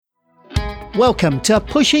Welcome to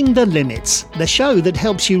Pushing the Limits, the show that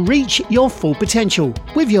helps you reach your full potential,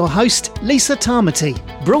 with your host, Lisa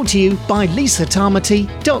Tamati. Brought to you by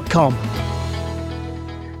lisatamati.com.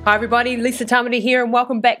 Hi everybody, Lisa Tamati here, and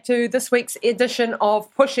welcome back to this week's edition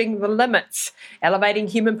of Pushing the Limits, elevating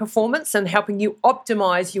human performance and helping you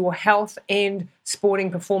optimize your health and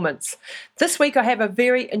sporting performance. This week I have a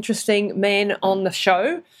very interesting man on the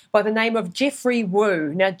show by the name of Jeffrey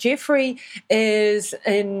Wu. Now, Jeffrey is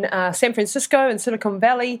in San Francisco in Silicon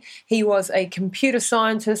Valley. He was a computer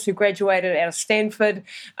scientist who graduated out of Stanford,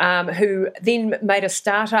 who then made a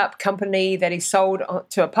startup company that he sold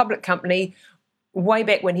to a public company way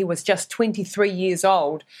back when he was just 23 years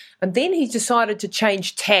old. And then he decided to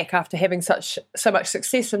change tack after having so much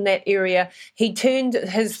success in that area. He turned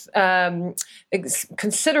his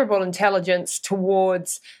considerable intelligence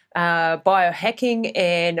towards biohacking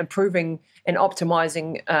and improving and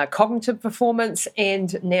optimizing cognitive performance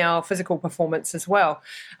and now physical performance as well.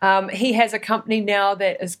 He has a company now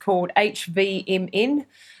that is called HVMN,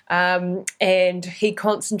 and he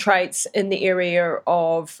concentrates in the area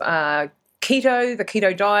of keto, the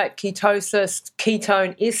keto diet, ketosis,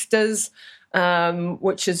 ketone esters,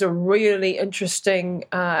 which is a really interesting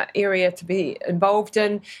area to be involved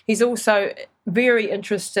in. He's also very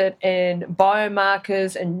interested in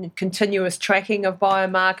biomarkers and continuous tracking of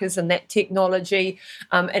biomarkers and that technology,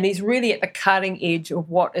 and he's really at the cutting edge of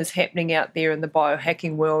what is happening out there in the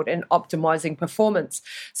biohacking world and optimizing performance.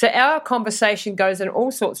 So our conversation goes in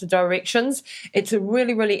all sorts of directions. It's a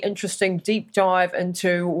really, really interesting deep dive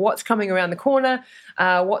into what's coming around the corner,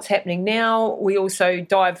 what's happening now. We also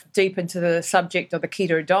dive deep into the subject of the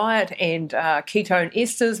keto diet and ketone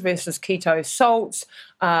esters versus keto salts,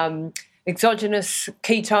 exogenous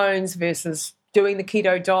ketones versus doing the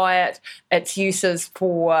keto diet, its uses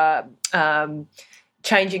for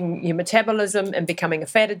changing your metabolism and becoming a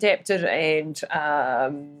fat adapted, and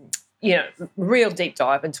real deep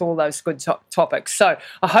dive into all those good topics. So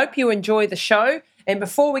I hope you enjoy the show. And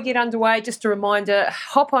before we get underway, just a reminder,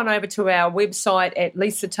 hop on over to our website at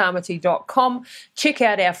lisatamati.com. Check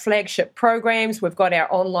out our flagship programs. We've got our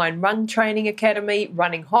online run training academy,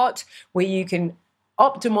 Running Hot, where you can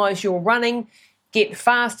optimize your running, get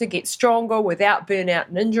faster, get stronger without burnout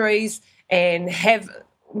and injuries, and have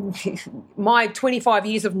my 25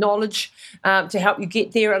 years of knowledge to help you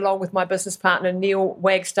get there, along with my business partner, Neil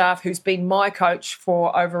Wagstaff, who's been my coach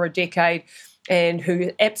for over a decade and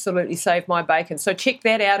who absolutely saved my bacon. So check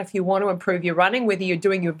that out if you want to improve your running, whether you're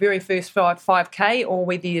doing your very first 5K or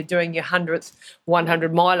whether you're doing your 100th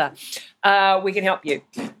 100 miler. We can help you.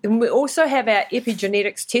 And we also have our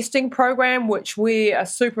epigenetics testing program, which we are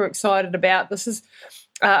super excited about. This is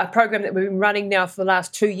a program that we've been running now for the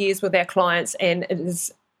last 2 years with our clients, and it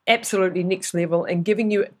is absolutely next level and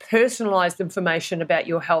giving you personalized information about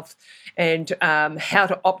your health and how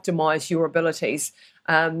to optimize your abilities.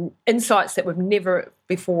 Insights that we've never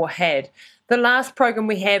before had. The last program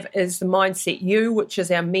we have is the Mindset U, which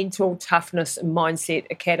is our mental toughness and mindset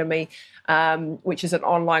academy, which is an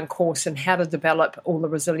online course on how to develop all the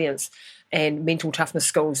resilience and mental toughness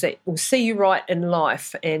skills that will see you right in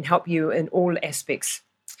life and help you in all aspects.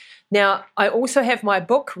 Now, I also have my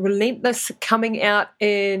book, Relentless, coming out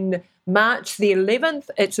in March the 11th.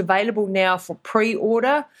 It's available now for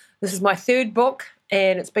pre-order. This is my third book,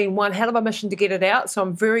 and it's been one hell of a mission to get it out, so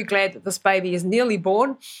I'm very glad that this baby is nearly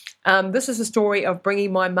born. This is a story of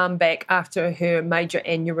bringing my mum back after her major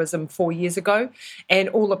aneurysm 4 years ago, and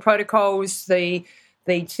all the protocols, the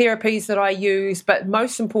therapies that I use, but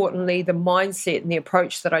most importantly, the mindset and the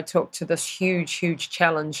approach that I took to this huge, huge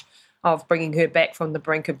challenge of bringing her back from the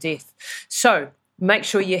brink of death. So make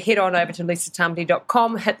sure you head on over to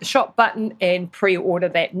lisatamati.com, hit the shop button, and pre-order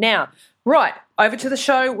that now. Right, over to the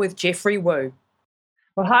show with Jeffrey Wu.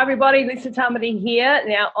 Well, hi everybody, Lisa Tamati here.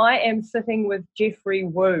 Now I am sitting with Jeffrey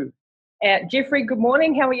Wu. Jeffrey, good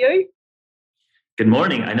morning. How are you? Good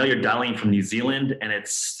morning. I know you're dialing from New Zealand, and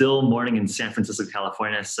it's still morning in San Francisco,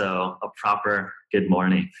 California, so a proper good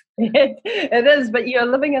morning. It is, but you're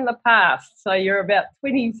living in the past, so you're about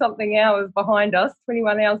 20-something hours behind us,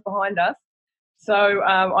 21 hours behind us. So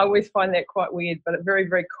I always find that quite weird, but it's very,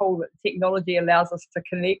 very cool that technology allows us to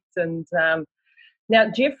connect. And now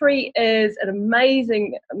Jeffrey is an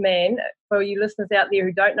amazing man. For you listeners out there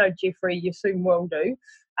who don't know Jeffrey, you soon will do.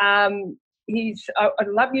 I'd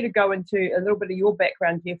love you to go into a little bit of your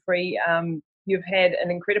background, Jeffrey. You've had an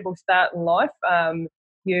incredible start in life.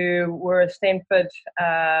 You were a Stanford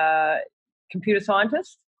computer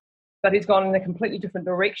scientist, but he's gone in a completely different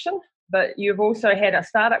direction. But you've also had a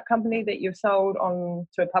startup company that you've sold on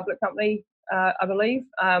to a public company, I believe.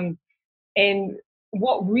 And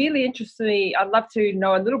what really interests me, I'd love to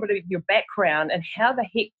know a little bit of your background and how the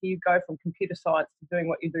heck do you go from computer science to doing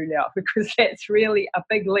what you do now? Because that's really a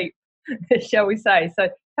big leap, shall we say. So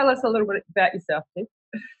tell us a little bit about yourself, Jeff.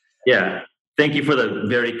 Yeah, thank you for the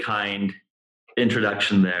very kind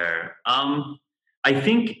introduction there. I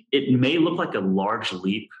think it may look like a large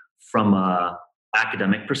leap from a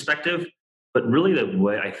academic perspective, but really the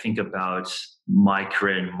way I think about my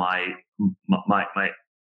career and my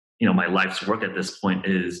life's work at this point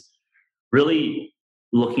is really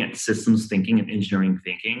looking at systems thinking and engineering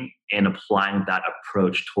thinking and applying that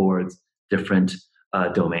approach towards different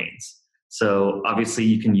domains. So obviously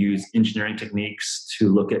you can use engineering techniques to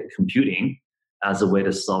look at computing as a way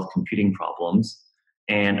to solve computing problems.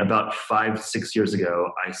 And about 5-6 years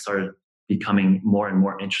ago, I started becoming more and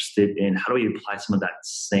more interested in how do we apply some of that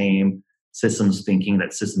same systems thinking,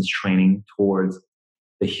 that systems training towards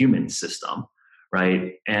the human system,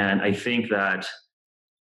 right? And I think that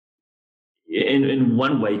in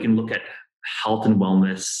one way, you can look at health and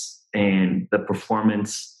wellness and the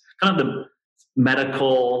performance, kind of the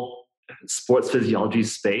medical sports physiology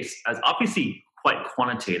space as obviously quite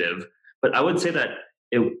quantitative, but I would say that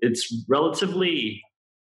it's relatively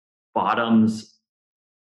bottoms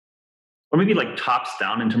or maybe like tops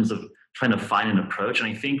down in terms of trying to find an approach. And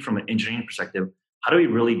I think from an engineering perspective, how do we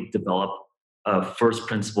really develop a first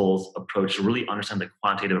principles approach to really understand the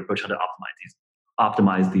quantitative approach, how to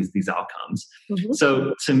optimize these outcomes. Mm-hmm.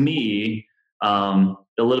 So to me, a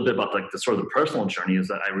little bit about like the sort of the personal journey is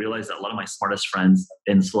that I realized that a lot of my smartest friends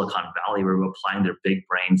in Silicon Valley were applying their big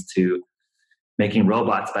brains to making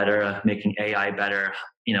robots better, making AI better.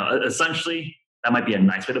 Essentially, that might be a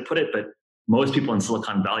nice way to put it, but most people in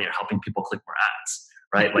Silicon Valley are helping people click more ads,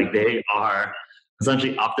 right? Like they are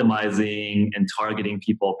essentially optimizing and targeting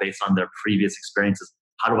people based on their previous experiences.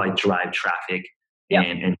 How do I drive traffic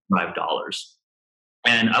and drive dollars?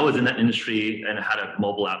 And I was in that industry and had a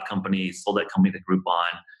mobile app company, sold that company to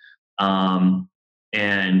Groupon.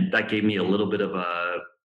 And that gave me a little bit of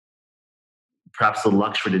perhaps the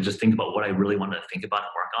luxury to just think about what I really wanted to think about and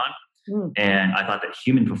work on. And I thought that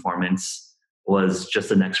human performance was just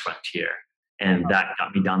the next frontier. And that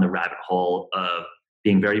got me down the rabbit hole of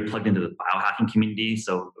being very plugged into the biohacking community.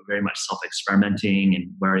 So very much self-experimenting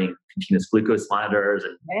and wearing continuous glucose monitors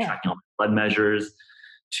and tracking all my blood measures,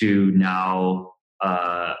 to now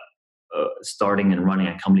starting and running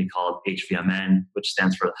a company called HVMN, which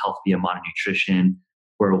stands for Health via Modern Nutrition,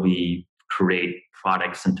 where we create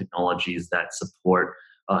products and technologies that support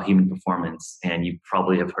human performance. And you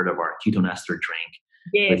probably have heard of our ketone ester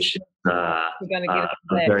drink, which is a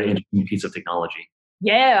very interesting piece of technology.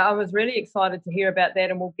 Yeah, I was really excited to hear about that,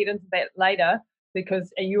 and we'll get into that later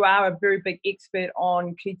because you are a very big expert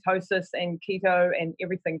on ketosis and keto and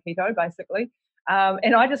everything keto, basically.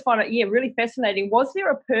 And I just find it, really fascinating. Was there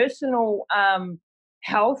a personal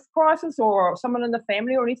health crisis or someone in the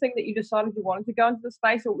family or anything that you decided you wanted to go into the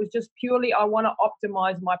space, or it was just purely I want to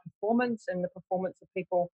optimize my performance and the performance of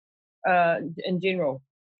people in general?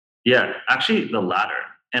 Yeah, actually the latter.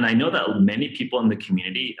 And I know that many people in the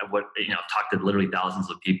community, I've talked to literally thousands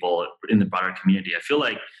of people in the broader community. I feel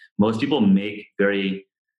like most people make very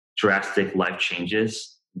drastic life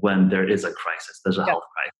changes when there is a crisis. There's a health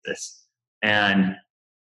crisis. And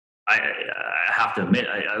I have to admit,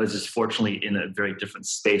 I was just fortunately in a very different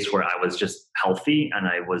space where I was just healthy and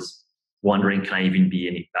I was wondering, can I even be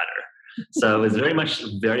any better? So it was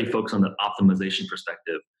very focused on the optimization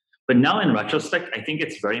perspective. But now in retrospect, I think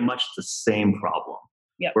it's very much the same problem.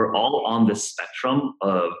 Yep. We're all on this spectrum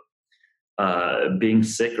of being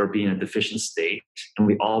sick or being in a deficient state, and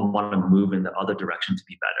we all want to move in the other direction to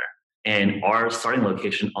be better. And our starting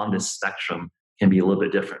location on this spectrum can be a little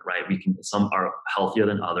bit different, right? Some are healthier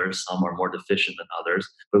than others, some are more deficient than others,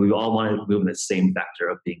 but we all want to move in the same vector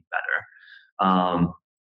of being better.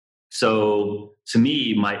 So to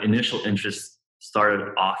me, my initial interest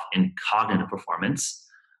started off in cognitive performance.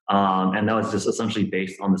 And that was just essentially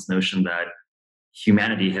based on this notion that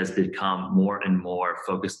humanity has become more and more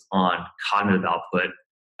focused on cognitive output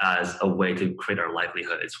as a way to create our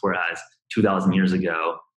livelihoods, whereas 2,000 years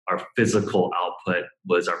ago, our physical output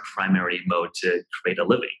was our primary mode to create a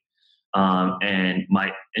living. And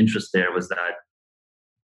my interest there was that,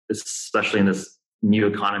 especially in this new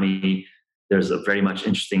economy, there's a very much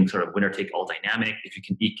interesting sort of winner-take-all dynamic. If you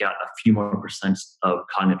can eke out a few more % of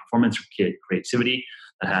cognitive performance or creativity,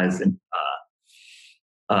 that has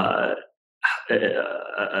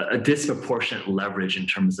a disproportionate leverage in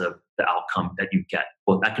terms of the outcome that you get,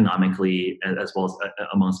 both economically as well as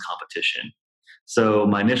amongst competition. So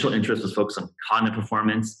my initial interest was focused on cognitive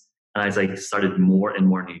performance. And as I started more and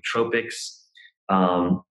more nootropics,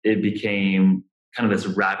 it became kind of this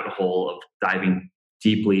rabbit hole of diving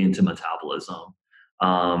deeply into metabolism.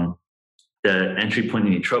 The entry point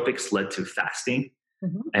in nootropics led to fasting.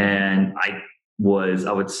 Mm-hmm. And I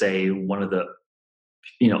would say, one of the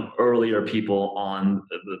earlier people on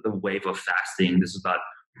the wave of fasting. This was about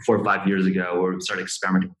 4 or 5 years ago, where we started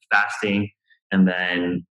experimenting with fasting. And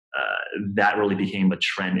then that really became a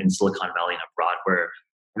trend in Silicon Valley and abroad, where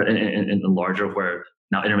in the larger, where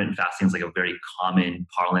now intermittent fasting is like a very common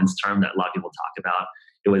parlance term that a lot of people talk about.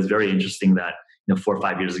 It was very interesting that 4 or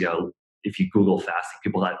 5 years ago, if you Google fasting,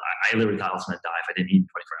 people thought, I literally thought I was going to die if I didn't eat in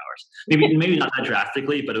 24 hours. Maybe not that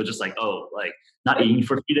drastically, but it was just like, not eating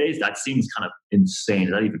for a few days, that seems kind of insane.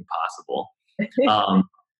 Is that even possible?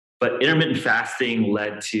 But intermittent fasting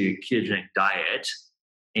led to ketogenic diet,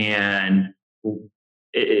 and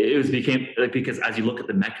it became because as you look at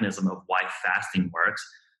the mechanism of why fasting works,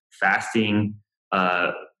 fasting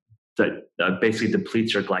basically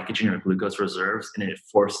depletes your glycogen or glucose reserves, and it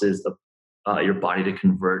forces your body to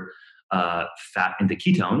convert fat into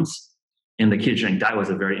ketones. And the ketogenic diet was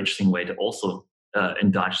a very interesting way to also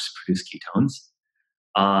endogenously produce ketones.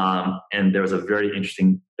 And there was a very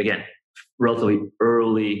interesting, again, relatively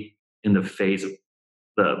early in the phase of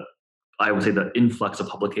I would say the influx of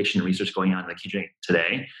publication and research going on in the ketogenic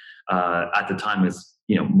today. At the time was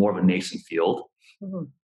more of a nascent field. Mm-hmm.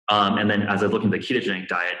 And then as I was looking at the ketogenic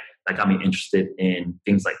diet, that got me interested in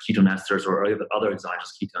things like ketone esters or other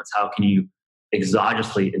exogenous ketones. How can you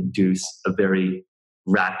exogenously induce a very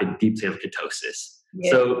rapid deep state of ketosis?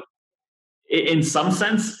 Yeah. So in some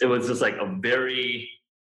sense, it was just like a very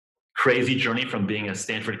crazy journey from being a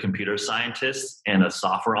Stanford computer scientist and a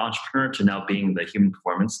software entrepreneur to now being in the human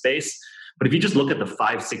performance space. But if you just look at the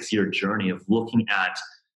 5-6 year journey of looking at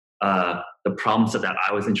the problems that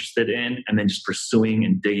I was interested in, and then just pursuing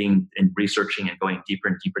and digging and researching and going deeper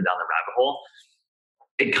and deeper down the rabbit hole,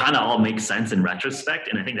 it kind of all makes sense in retrospect.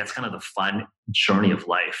 And I think that's kind of the fun journey of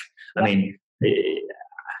life. Yeah. I mean,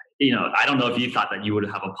 I don't know if you thought that you would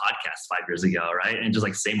have a podcast 5 years ago, right? And just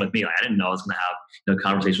like same with me, I didn't know I was going to have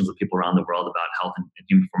conversations with people around the world about health and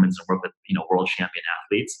human performance and work with world champion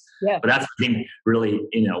athletes. Yeah. But that's the thing, really,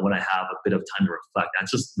 when I have a bit of time to reflect,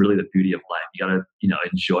 that's just really the beauty of life. You got to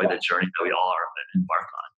enjoy the journey that we all are embark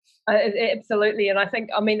on. Absolutely. And I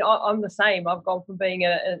think, I'm the same. I've gone from being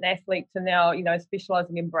an athlete to now,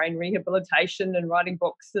 specializing in brain rehabilitation and writing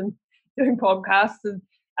books and doing podcasts.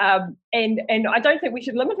 And I don't think we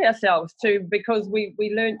should limit ourselves to because we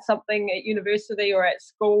learned something at university or at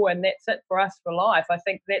school and that's it for us for life. I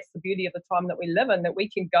think that's the beauty of the time that we live in, that we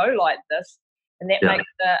can go like this, and that makes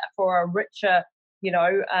for a richer,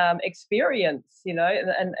 experience,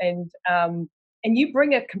 and you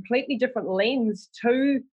bring a completely different lens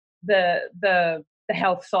to the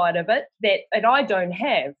health side of it that I don't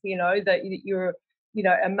have, that you're,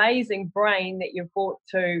 amazing brain that you've brought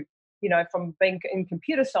to, from being in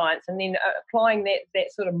computer science and then applying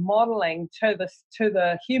that sort of modeling to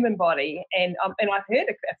the human body. And I've heard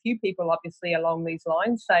a few people obviously along these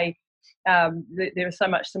lines say that there are so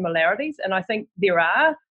much similarities, and I think there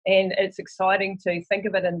are, and it's exciting to think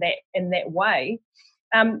of it in that way.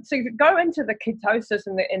 So go into the ketosis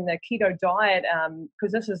and the keto diet,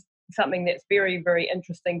 because this is something that's very, very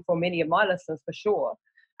interesting for many of my listeners for sure.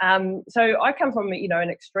 So I come from, an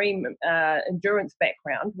extreme endurance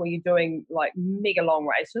background where you're doing like mega long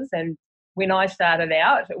races. And when I started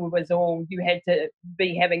out, it was all, you had to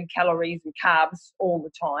be having calories and carbs all the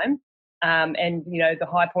time. And, the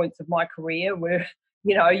high points of my career were,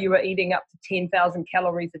 you were eating up to 10,000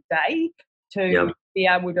 calories a day to be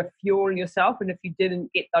able to fuel yourself. And if you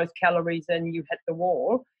didn't get those calories in, you hit the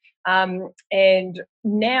wall. And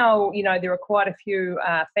now, there are quite a few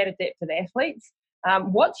fat adapted athletes.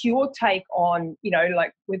 What's your take on,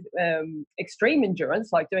 like with extreme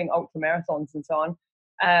endurance, like doing ultra marathons and so on?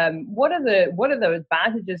 What are the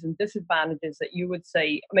advantages and disadvantages that you would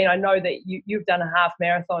see? I mean, I know that you've done a half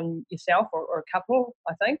marathon yourself, or a couple,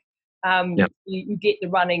 I think. You get the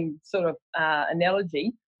running sort of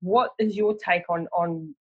analogy. What is your take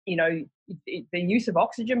on the use of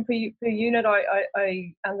oxygen per unit?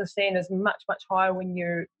 I understand is much higher when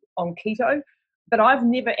you're on keto. But I've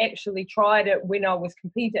never actually tried it when I was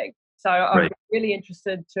competing. So I'm really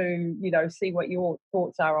interested to, see what your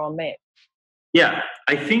thoughts are on that. Yeah,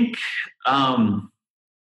 I think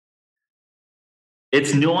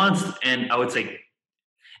it's nuanced, and I would say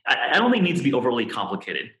I don't think it needs to be overly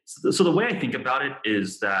complicated. So the way I think about it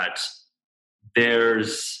is that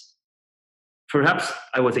there's perhaps,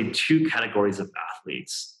 I would say, two categories of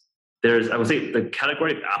athletes. I would say the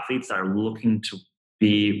category of athletes that are looking to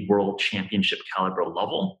be world championship caliber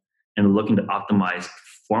level and looking to optimize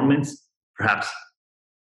performance, perhaps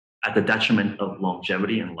at the detriment of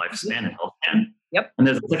longevity and lifespan and health span. Yep. And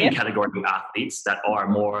there's a second category of athletes that are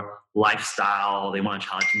more lifestyle. They want to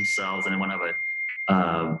challenge themselves and they want to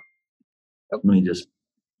have let me just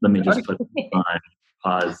put on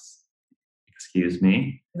pause. Excuse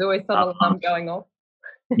me. There's always some alarm going off.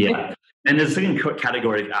 Yeah. And there's a second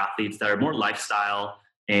category of athletes that are more lifestyle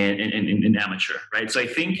and amateur, right? So I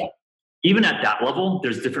think even at that level,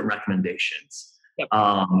 there's different recommendations. Yep.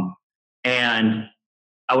 And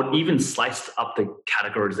I would even slice up the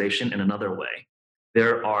categorization in another way.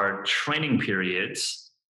 There are training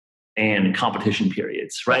periods and competition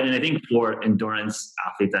periods, right? And I think for endurance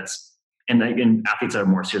athletes, again, athletes that are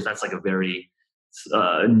more serious, that's like a very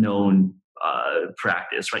known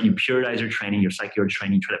practice, right? You periodize your training, your cycle your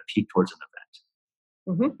training, try to peak towards an event.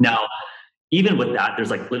 Mm-hmm. Now, even with that, there's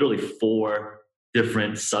like literally 4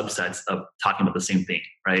 different subsets of talking about the same thing,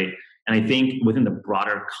 right? And I think within the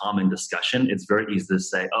broader common discussion, it's very easy to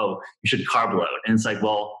say, oh, you should carb load. And it's like,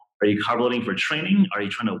 well, are you carb loading for training? Are you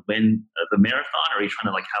trying to win the marathon? Or are you trying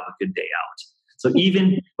to like have a good day out? So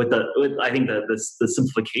even with I think the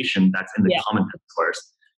simplification that's in the common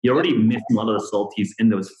discourse, you're already missing a lot of the subtleties in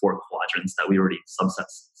those 4 quadrants that we already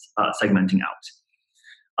segmenting out.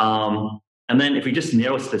 And then if we just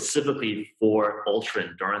narrow specifically for ultra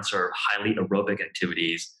endurance or highly aerobic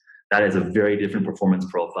activities, that is a very different performance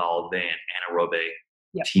profile than anaerobic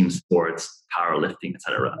team sports, powerlifting, et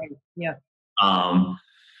cetera. Yeah.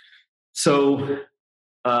 So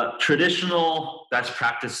traditional best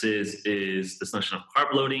practices is this notion of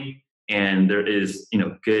carb loading. And there is,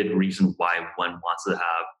 good reason why one wants to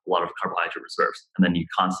have a lot of carbohydrate reserves. And then you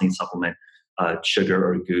constantly supplement sugar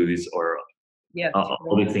or goos or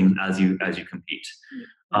all these things as you compete.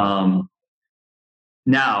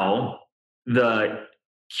 Now, the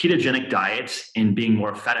ketogenic diet and being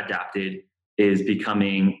more fat adapted is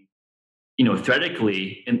becoming,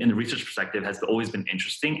 theoretically, in the research perspective, has always been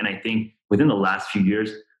interesting. And I think within the last few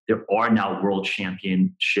years, there are now world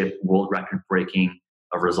championship, world record breaking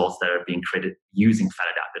of results that are being created using fat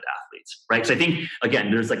adapted athletes, right? So I think,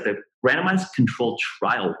 again, there's like the randomized controlled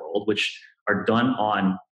trial world, which are done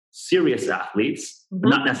on serious athletes, but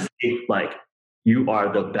not necessarily like you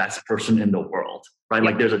are the best person in the world, right?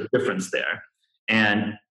 Like there's a difference there.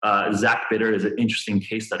 And Zach Bitter is an interesting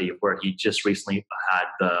case study where he just recently had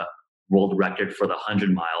the world record for the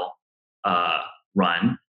 100-mile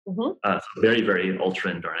run. So very, very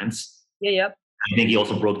ultra endurance. Yeah. I think he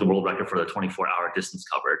also broke the world record for the 24-hour distance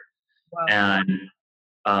covered. Wow. And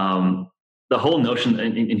the whole notion,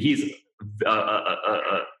 and he's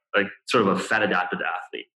like sort of a fat adapted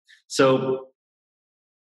athlete. So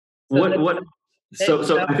I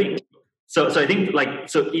think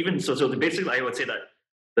basically I would say that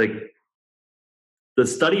like the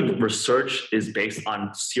study research is based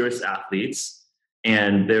on serious athletes,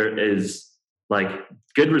 and there is like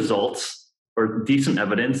good results or decent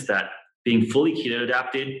evidence that being fully keto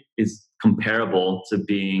adapted is comparable to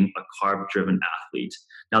being a carb driven athlete.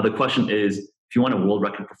 Now the question is, if you want a world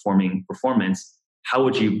record performance, how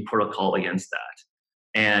would you protocol against that?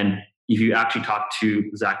 And if you actually talk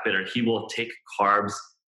to Zach Bitter, he will take carbs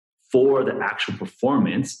for the actual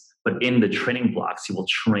performance, but in the training blocks, he will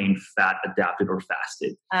train fat adapted or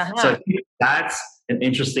fasted. So I think that's an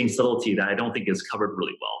interesting subtlety that I don't think is covered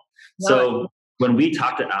really well. No. So when we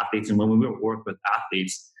talk to athletes and when we work with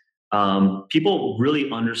athletes, people really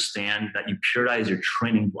understand that you periodize your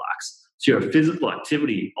training blocks. So your physical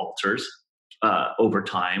activity alters over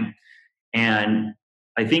time. And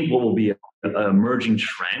I think what will be an emerging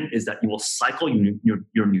trend is that you will cycle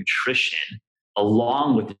your nutrition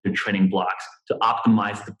along with your training blocks to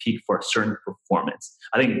optimize the peak for a certain performance.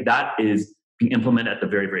 I think that is being implemented at the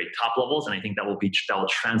very, very top levels. And I think that will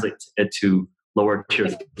translate it to lower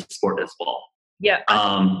tiers of the sport as well. Yeah,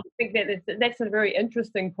 I think that's a very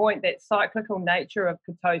interesting point, that cyclical nature of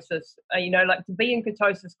ketosis. Like to be in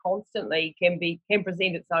ketosis constantly can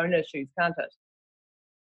present its own issues, can't it?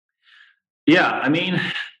 Yeah, I mean,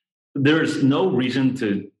 there's no reason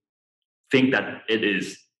to think that it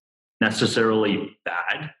is necessarily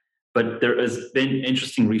bad, but there has been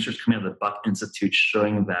interesting research coming out of the Buck Institute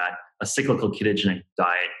showing that a cyclical ketogenic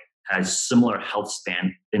diet has similar health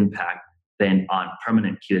span impact than on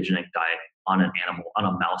permanent ketogenic diet on an animal, on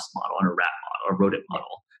a mouse model, on a rat model, a rodent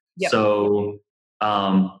model. Yep. So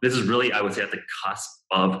this is really, I would say, at the cusp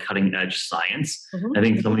of cutting edge science. I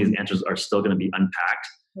think some of these answers are still going to be unpacked.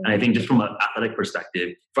 And I think just from an athletic perspective,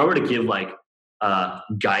 if I were to give like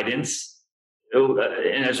guidance,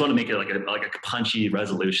 and I just want to make it like a punchy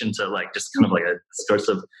resolution to like just kind of like a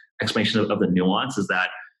discursive explanation of the nuance, is that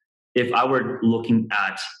if I were looking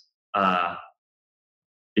at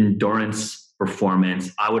endurance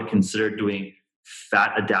performance, I would consider doing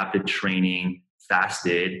fat adapted training,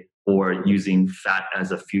 fasted, or using fat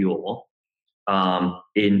as a fuel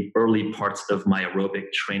in early parts of my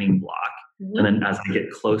aerobic training block. Mm-hmm. And then as I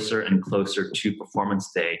get closer and closer to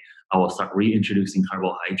performance day, I will start reintroducing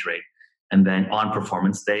carbohydrate. And then on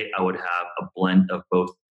performance day, I would have a blend of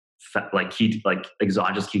both fat, like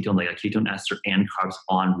exogenous ketone, like a ketone ester, and carbs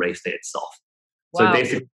on race day itself. Wow. So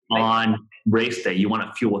basically on race day, you want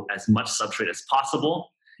to fuel with as much substrate as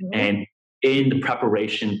possible. Mm-hmm. And in the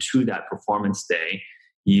preparation to that performance day,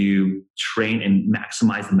 you train and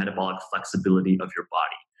maximize the metabolic flexibility of your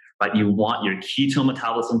body, right? You want your ketone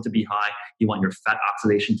metabolism to be high, you want your fat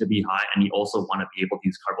oxidation to be high, and you also want to be able to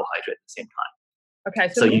use carbohydrate at the same time. Okay,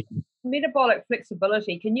 so metabolic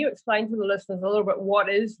flexibility, can you explain to the listeners a little bit what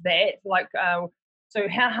is that? Like, so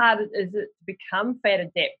how hard is it to become fat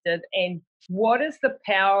adapted, and what is the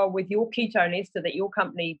power with your ketone ester that your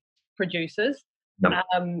company produces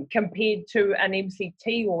compared to an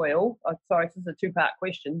MCT oil? Oh, sorry, this is a two-part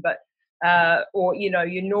question, but or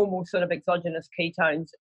your normal sort of exogenous ketones,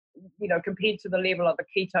 compared to the level of a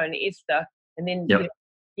ketone ester, and then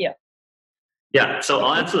Yeah, so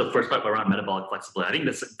I'll answer the first part around metabolic flexibility. I think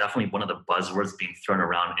this is definitely one of the buzzwords being thrown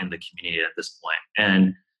around in the community at this point.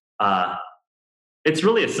 And it's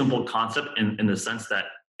really a simple concept in the sense that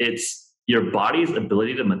it's your body's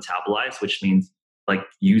ability to metabolize, which means like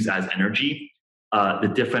use as energy,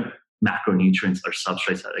 the different macronutrients or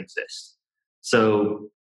substrates that exist.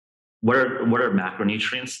 So what are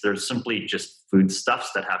macronutrients? They're simply just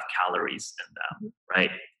foodstuffs that have calories in them,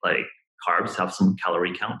 right? Like carbs have some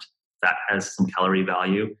calorie count, fat has some calorie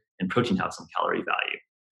value, and protein has some calorie value.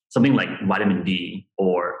 Something like vitamin D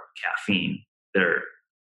or caffeine, they're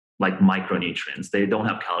like micronutrients. They don't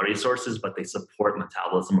have calorie sources, but they support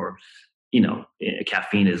metabolism. Or,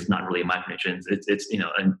 caffeine is not really a micronutrient. It's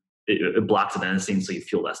it blocks adenosine, so you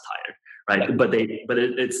feel less tired, right? Yeah. But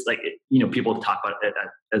it's like, people talk about it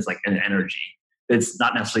as like an energy. It's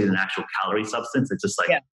not necessarily an actual calorie substance. It's just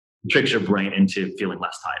like tricks your brain into feeling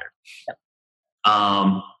less tired.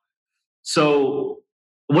 Yeah. So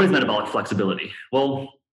what is metabolic flexibility?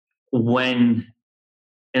 Well,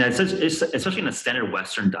 especially in a standard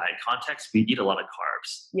Western diet context, we eat a lot of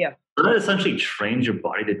carbs. Yeah. So that essentially trains your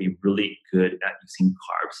body to be really good at using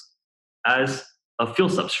carbs as a fuel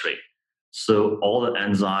substrate. So all the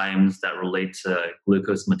enzymes that relate to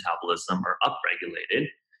glucose metabolism are upregulated,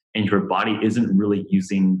 and your body isn't really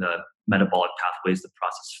using the metabolic pathways to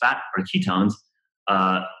process fat or ketones,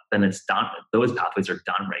 then it's down. Those pathways are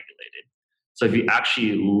downregulated. So if you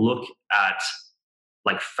actually look at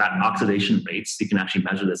like fat oxidation rates, you can actually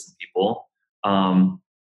measure this in people.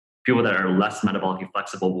 People that are less metabolically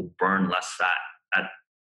flexible will burn less fat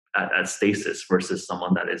at stasis versus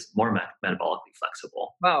someone that is more metabolically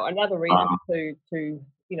flexible. Wow, another reason to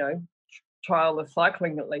trial the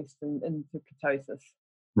cycling at least into ketosis.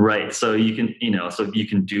 Right. So you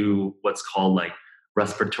can do what's called like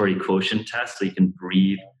respiratory quotient test. So you can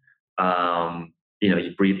breathe.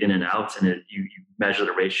 You breathe in and out, and you measure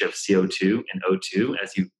the ratio of CO2 and O2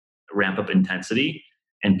 as you ramp up intensity.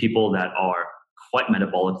 And people that are quite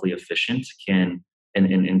metabolically efficient and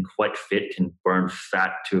quite fit can burn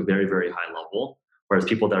fat to a very, very high level. Whereas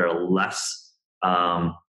people that are less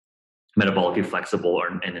metabolically flexible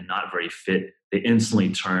and not very fit, they instantly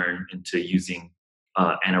turn into using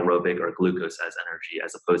anaerobic or glucose as energy,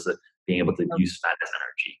 as opposed to being able to use fat as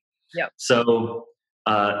energy. Yeah. So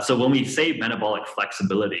when we say metabolic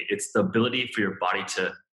flexibility, it's the ability for your body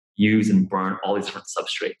to use and burn all these different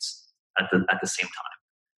substrates at the same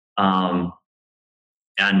time.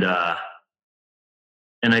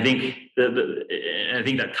 And I think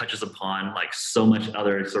that touches upon like so much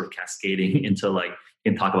other sort of cascading into like,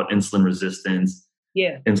 you can talk about insulin resistance.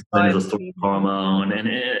 Yeah. Insulin is a storage hormone, and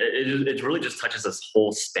it really just touches this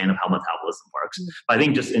whole span of how metabolism works. Mm-hmm. But I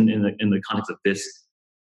think just in the context of this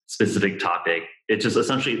specific topic, it's just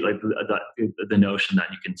essentially like the notion that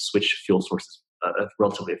you can switch fuel sources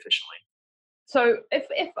relatively efficiently. So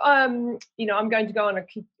if I'm going to go on a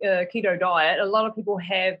keto diet, a lot of people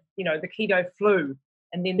have the keto flu,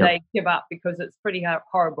 and then they give up because it's pretty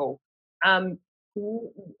horrible.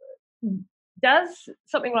 Does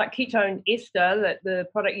something like ketone ester, that the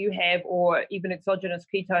product you have, or even exogenous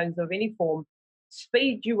ketones of any form,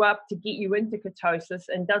 speed you up to get you into ketosis,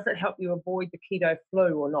 and does it help you avoid the keto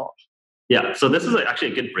flu or not? Yeah, so this is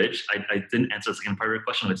actually a good bridge. I didn't answer the second part of your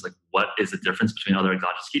question, which is like, what is the difference between other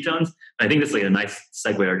exogenous ketones? And I think this is like a nice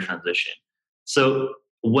segue or transition. So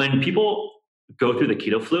when people go through the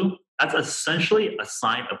keto flu, that's essentially a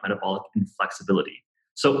sign of metabolic inflexibility.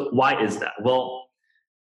 So why is that? Well,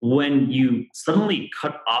 when you suddenly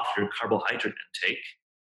cut off your carbohydrate intake,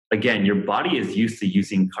 again, your body is used to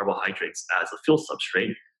using carbohydrates as a fuel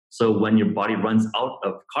substrate. So when your body runs out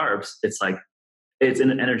of carbs, it's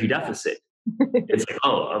in an energy deficit. It's like,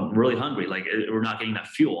 oh, I'm really hungry. Like we're not getting that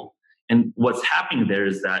fuel. And what's happening there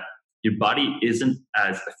is that your body isn't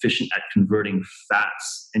as efficient at converting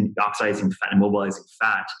fats and oxidizing fat and mobilizing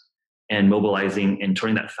fat and mobilizing and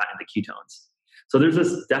turning that fat into ketones. So there's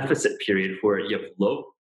this deficit period where you have low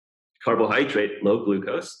carbohydrate, low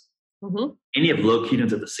glucose, and you have low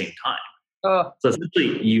ketones at the same time. So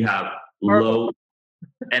essentially you have low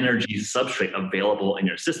energy substrate available in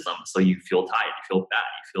your system. So you feel tired, you feel bad,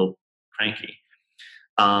 you feel cranky.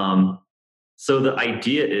 So the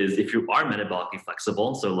idea is if you are metabolically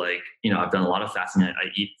flexible, so like, I've done a lot of fasting, I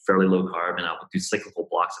eat fairly low carb and I'll do cyclical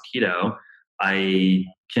blocks of keto, I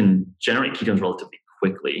can generate ketones relatively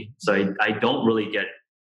quickly. So I don't really get,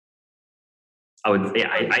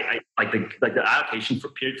 I like the adaptation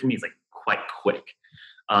period for me is like quite quick.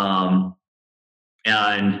 And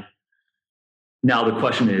now the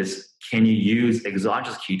question is, can you use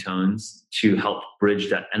exogenous ketones to help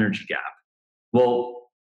bridge that energy gap? Well,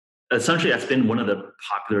 essentially that's been one of the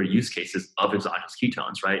popular use cases of exogenous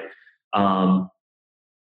ketones, right? I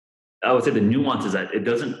would say the nuance is that it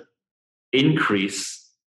doesn't increase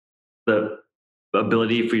the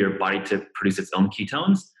ability for your body to produce its own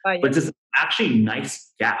ketones, but it's this actually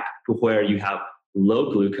nice gap where you have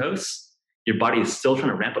low glucose, your body is still trying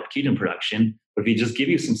to ramp up ketone production, but if you just give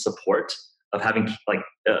you some support of having like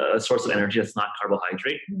a source of energy that's not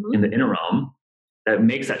carbohydrate in the interim, that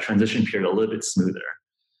makes that transition period a little bit smoother.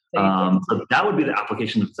 So that would be the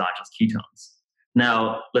application of exogenous ketones.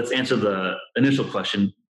 Now, let's answer the initial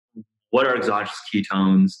question. What are exogenous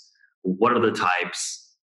ketones? What are the types?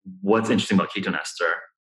 What's interesting about ketone ester?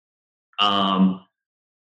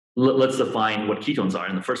 Let's define what ketones are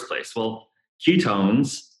in the first place. Well,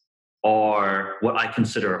 ketones are what I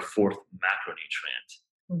consider a fourth macronutrient.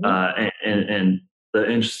 And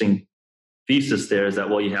the interesting thesis there is that,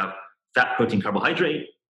 well, you have fat, protein, carbohydrate,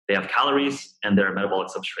 they have calories, and they're a metabolic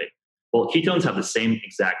substrate. Well, ketones have the same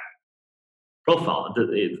exact profile.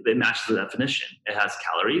 It matches the definition. It has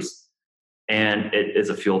calories, and it is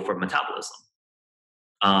a fuel for metabolism.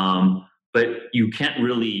 But you can't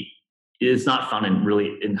really, it's not found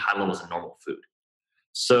in high levels in normal food.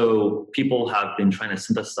 So people have been trying to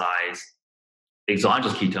synthesize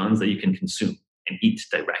exogenous ketones that you can consume and eat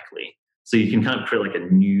directly. So you can kind of create like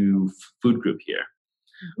a new food group here.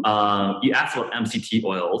 You asked about MCT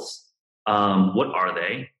oils. What are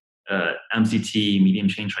they? MCT, medium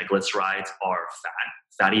chain triglycerides, are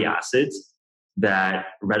fatty acids that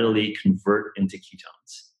readily convert into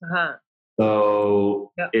ketones.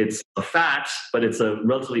 So it's a fat, but it's a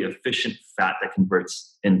relatively efficient fat that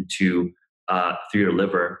converts into through your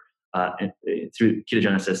liver through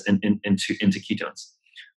ketogenesis into ketones.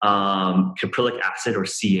 Caprylic acid, or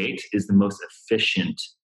C8, is the most efficient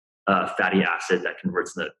fatty acid that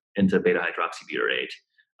converts into beta hydroxybutyrate.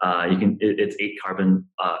 It's 8 carbon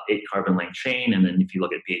length chain, and then if you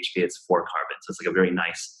look at BHB, it's 4 carbon. So it's like a very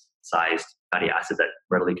nice sized fatty acid that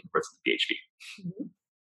readily converts into BHB.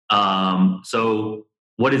 So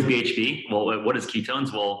what is BHB? Well, what is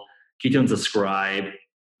ketones? Well, ketones describe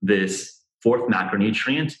this fourth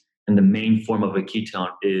macronutrient, and the main form of a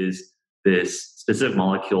ketone is this specific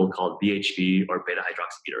molecule called BHB, or beta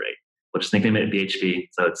hydroxybutyrate. We'll just nickname it BHB,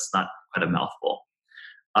 so it's not quite a mouthful.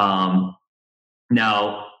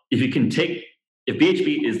 Now, if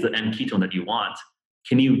BHB is the end ketone that you want,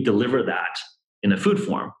 can you deliver that in a food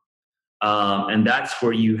form? And that's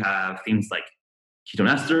where you have things like ketone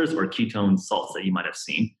esters or ketone salts that you might have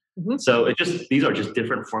seen. So these are just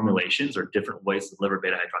different formulations or different ways to deliver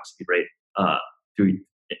beta hydroxybutyrate through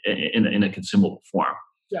in a consumable form.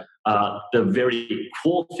 The very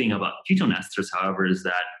cool thing about ketone esters, however, is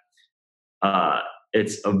that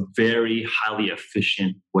it's a very highly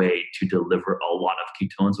efficient way to deliver a lot of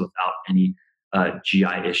ketones without any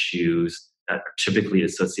GI issues that are typically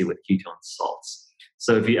associated with ketone salts.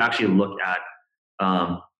 So if you actually look at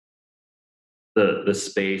the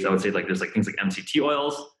space, I would say like there's like things like MCT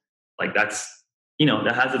oils, like that's,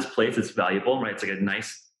 that has its place, it's valuable, right? It's like a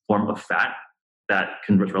nice form of fat that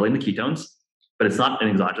converts really into ketones, but it's not an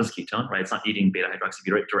exogenous ketone, right? It's not eating beta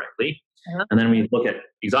hydroxybutyrate directly. And then when you look at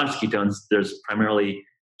exogenous ketones, there's primarily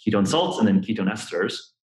ketone salts and then ketone esters.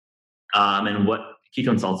 And what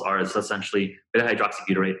ketone salts are is essentially beta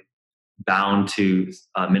hydroxybutyrate bound to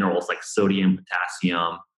minerals like sodium,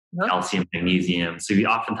 potassium, calcium, magnesium. So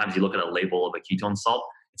oftentimes you look at a label of a ketone salt,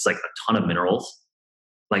 it's like a ton of minerals.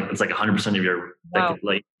 Like it's like 100% of your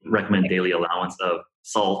like recommended daily allowance of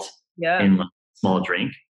salt in a small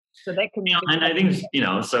drink. So that can be. And I think,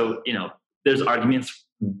 there's arguments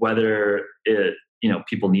whether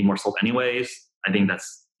people need more salt anyways. I think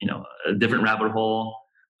that's, a different rabbit hole.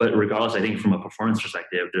 But regardless, I think from a performance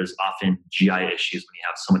perspective, there's often GI issues when you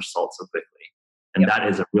have so much salt so quickly. And that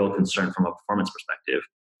is a real concern from a performance perspective.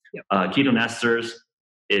 Ketone esters,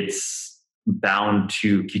 it's bound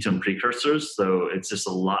to ketone precursors. So it's just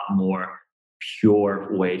a lot more pure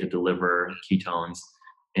way to deliver ketones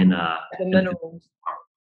in the minerals.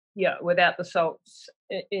 Without the salts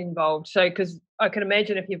involved. So, because I can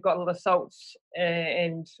imagine if you've got a lot of salts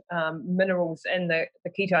and minerals and the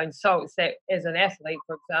ketone salts, that as an athlete,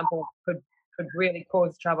 for example, could really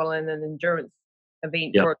cause trouble in an endurance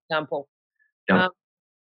event, for example.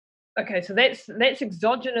 Okay, so that's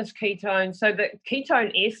exogenous ketone. So the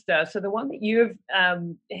ketone ester, so the one that you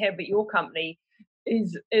have at your company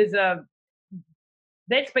is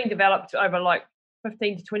that's been developed over like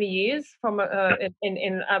 15 to 20 years from a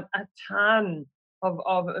ton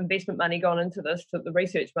of investment money gone into this, to the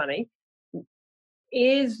research money.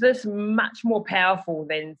 Is this much more powerful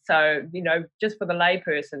than, just for the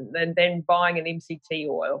layperson, than buying an MCT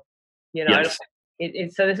oil? Yes.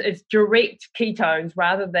 It's direct ketones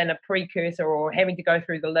rather than a precursor or having to go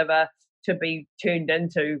through the liver to be turned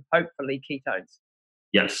into, hopefully, ketones.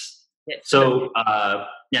 Yes. So,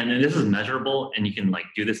 and this is measurable, and you can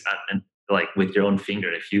do this with your own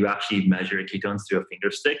finger. If you actually measure ketones through a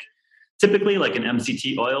finger stick, typically like an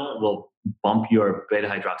MCT oil will bump your beta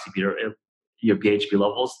hydroxybutyrate, your BHB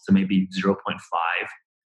levels to maybe 0.5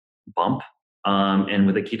 bump. And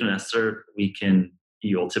with a ketone ester,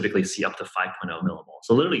 you'll typically see up to 5.0 millimole.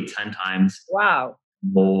 So literally 10 times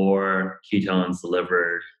more ketones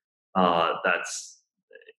delivered. That's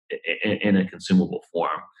in a consumable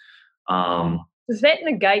form. Does that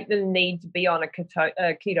negate the need to be on a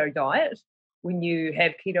keto diet when you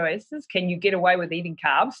have keto esters? Can you get away with eating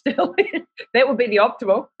carbs still? That would be the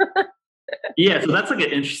optimal. So that's like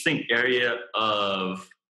an interesting area of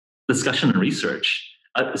discussion and research.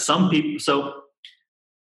 Some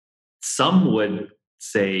would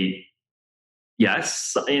say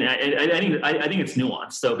yes, and I think it's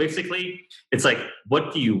nuanced. So basically, it's like,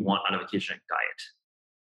 what do you want out of a ketogenic diet?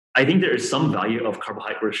 I think there is some value of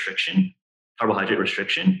carbohydrate restriction,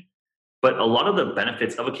 but a lot of the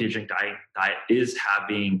benefits of a ketogenic diet is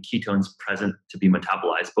having ketones present to be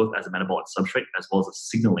metabolized, both as a metabolic substrate as well as a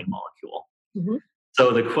signaling molecule. Mm-hmm.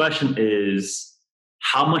 So the question is,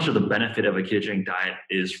 how much of the benefit of a ketogenic diet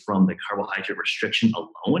is from the carbohydrate restriction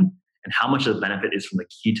alone, and how much of the benefit is from the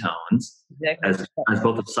ketones as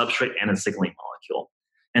both a substrate and a signaling molecule?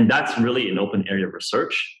 And that's really an open area of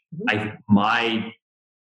research. Mm-hmm.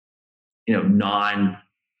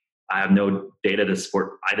 I have no data to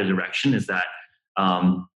support either direction, is that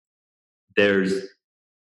there's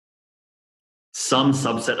some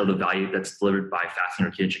subset of the value that's delivered by fasting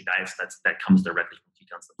or ketogenic diets that comes directly from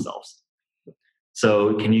ketones themselves.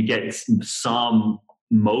 So can you get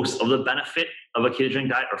most of the benefit of a ketogenic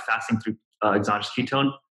diet or fasting through exogenous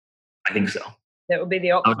ketone? I think so. That would be the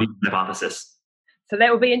that would be the hypothesis. So that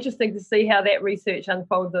would be interesting to see how that research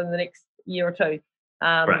unfolds in the next year or two.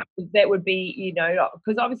 Right. That would be,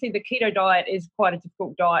 because obviously the keto diet is quite a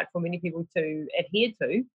difficult diet for many people to adhere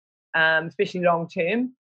to, especially long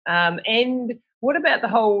term. And what about the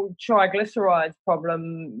whole triglycerides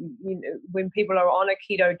problem? When people are on a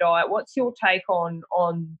keto diet, what's your take on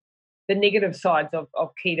the negative sides of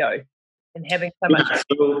keto and having so much?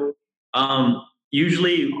 So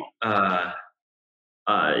usually, so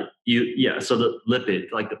the lipid,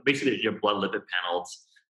 basically your blood lipid panels,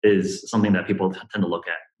 is something that people tend to look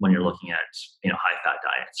at when you're looking at high fat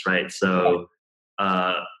diets, right? So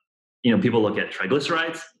people look at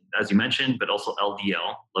triglycerides, as you mentioned, but also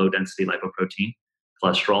LDL, low density lipoprotein,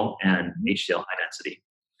 cholesterol, and HDL, high density.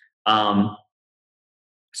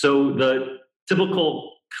 So the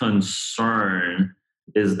typical concern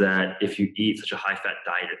is that if you eat such a high fat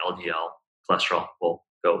diet, your LDL cholesterol will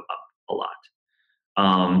go up a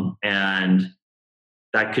lot, and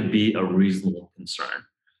that could be a reasonable concern.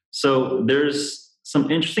 So there's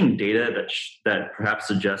some interesting data that perhaps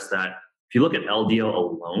suggests that if you look at LDL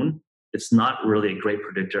alone, it's not really a great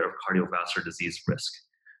predictor of cardiovascular disease risk.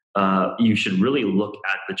 You should really look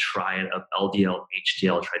at the triad of LDL,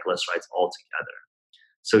 HDL, triglycerides all together.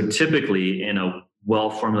 So typically in a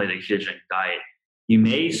well-formulated ketogenic diet, you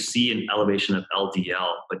may see an elevation of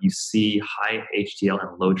LDL, but you see high HDL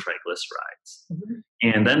and low triglycerides. Mm-hmm.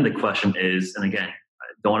 And then the question is, and again,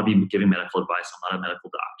 don't want to be giving medical advice. I'm not a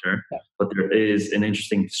medical doctor, but there is an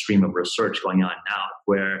interesting stream of research going on now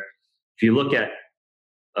where if you look at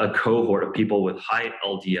a cohort of people with high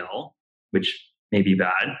LDL, which may be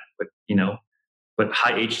bad, but but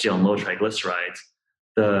high HDL and low triglycerides,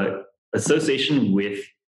 the association with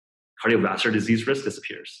cardiovascular disease risk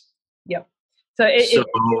disappears. Yep. So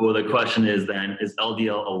the question is then, is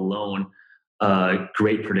LDL alone a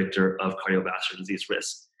great predictor of cardiovascular disease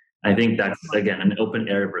risk? I think that's, again, an open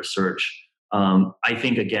area of research. I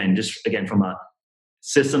think, again, from a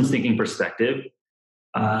systems thinking perspective,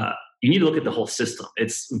 you need to look at the whole system.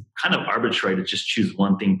 It's kind of arbitrary to just choose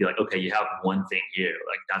one thing, be like, okay, you have one thing here,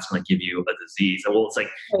 like that's going to give you a disease. Well, it's like,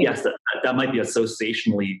 yes, that might be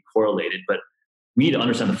associationally correlated, but we need to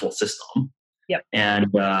understand the full system. Yep. And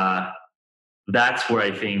that's where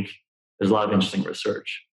I think there's a lot of interesting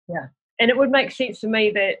research. Yeah. And it would make sense to me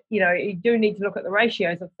that, you do need to look at the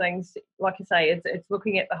ratios of things. Like I say, it's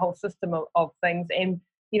looking at the whole system of things. And,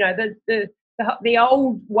 the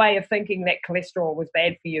old way of thinking that cholesterol was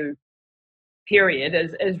bad for you, period,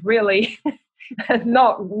 is really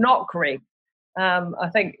not correct. I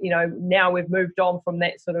think, now we've moved on from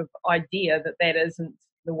that sort of idea that isn't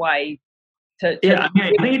the way to I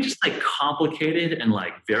think it's just like complicated and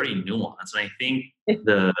like very nuanced. And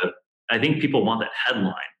I think people want that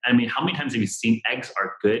headline. I mean, how many times have you seen eggs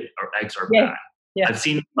are good or eggs are bad? Yeah. I've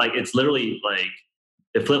seen it's literally like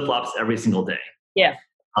it flip flops every single day. Yeah.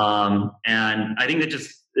 And I think it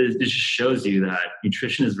just shows you that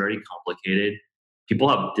nutrition is very complicated. People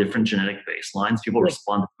have different genetic baselines. People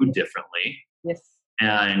respond to food differently. Yes.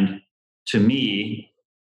 And to me,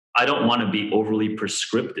 I don't want to be overly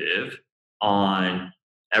prescriptive on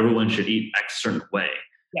everyone should eat X certain way.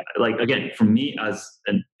 Yeah. Like, again, for me as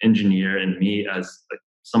an engineer and me as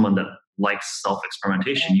someone that likes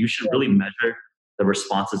self-experimentation, you should really measure the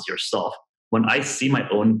responses yourself. When I see my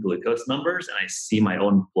own glucose numbers and I see my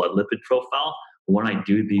own blood lipid profile, when I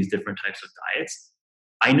do these different types of diets,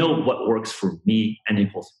 I know what works for me, N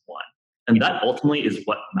equals 1. And that ultimately is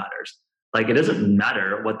what matters. Like, it doesn't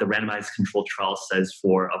matter what the randomized controlled trial says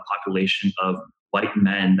for a population of white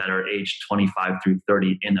men that are aged 25 through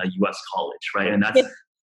 30 in a US college, right? And that's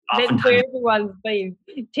where everyone's being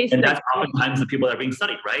tested. And that's oftentimes the people that are being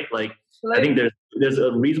studied, right? Like, I think there's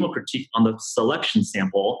a reasonable critique on the selection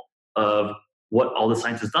sample of what all the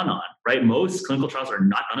science is done on, right? Most clinical trials are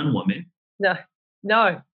not done on women. No.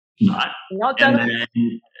 Not done on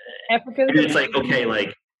Africans. And it's like, okay,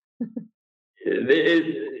 like,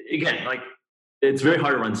 again, like, it's very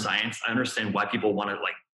hard to run science. I understand why people want to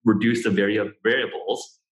like reduce the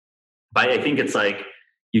variables, but I think it's like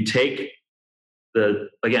you take the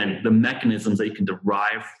mechanisms that you can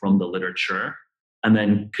derive from the literature and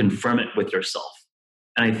then confirm it with yourself.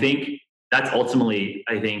 And I think that's ultimately,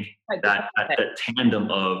 that tandem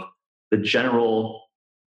of the general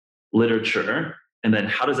literature and then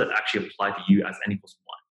how does it actually apply to you as N equals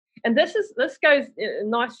 1. And this goes a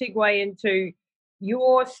nice segue into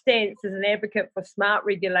your stance as an advocate for smart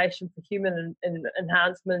regulation for human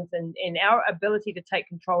enhancement and our ability to take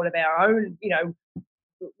control of our own,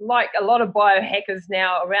 like a lot of biohackers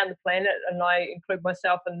now around the planet, and I include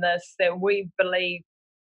myself in this, that we believe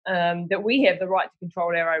that we have the right to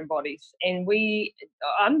control our own bodies. And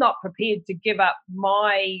I'm not prepared to give up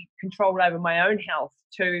my control over my own health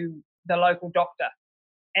to the local doctor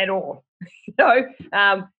at all.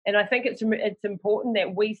 And I think it's important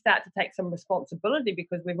that we start to take some responsibility,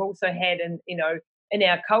 because we've also had in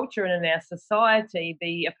our culture and in our society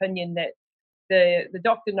the opinion that the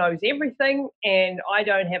doctor knows everything and I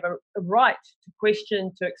don't have a right to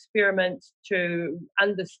question, to experiment, to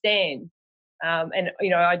understand. I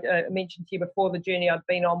mentioned to you before the journey I've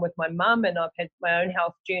been on with my mum, and I've had my own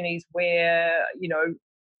health journeys where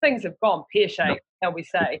things have gone pear-shaped, shall we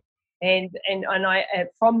say. And I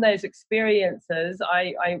from those experiences,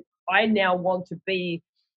 I now want to be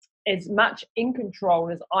as much in control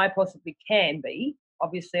as I possibly can be.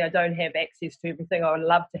 Obviously, I don't have access to everything I would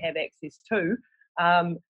love to have access to,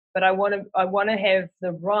 but I want to have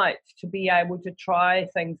the right to be able to try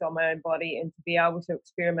things on my own body and to be able to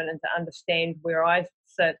experiment and to understand where I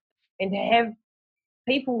sit, and to have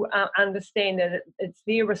people understand that it's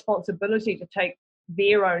their responsibility to take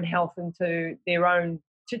their own health into their own,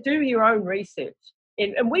 to do your own research.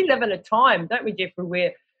 And we live in a time, don't we, Jeffrey,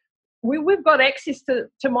 where we've got access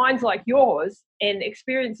to minds like yours and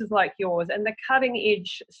experiences like yours and the cutting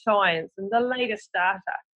edge science and the latest data.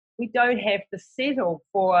 We don't have to settle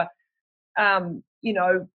for,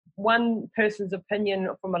 one person's opinion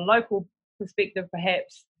from a local perspective,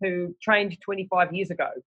 perhaps, who trained 25 years ago.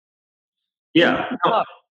 Yeah. No.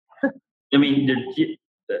 I mean,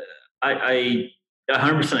 I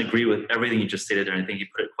 100% agree with everything you just stated there. I think you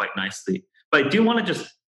put it quite nicely. But I do want to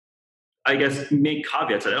just, I guess, make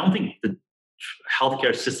caveats. I don't think the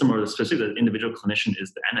healthcare system or specifically the individual clinician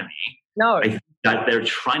is the enemy. No. I think that they're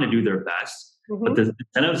trying to do their best. But the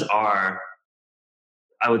incentives are,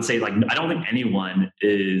 I would say, like, I don't think anyone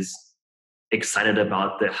is excited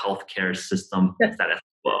about the healthcare system status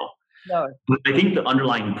quo. No. But I think the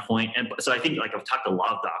underlying point, and so I think, like, I've talked to a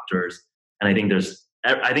lot of doctors, and I think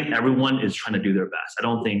everyone is trying to do their best. I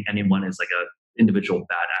don't think anyone is like a individual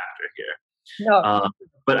bad actor here. No.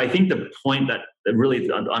 But I think the point that really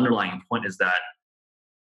the underlying point is that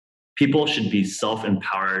people should be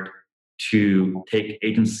self-empowered to take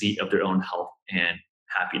agency of their own health and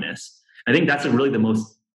happiness. I think that's really the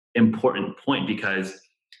most important point, because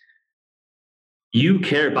you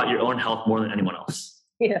care about your own health more than anyone else.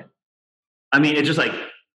 Yeah. I mean, it's just like,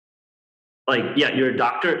 yeah, your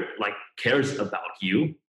doctor like cares about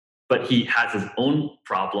you, but he has his own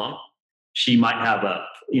problem. She might have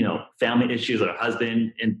family issues, or a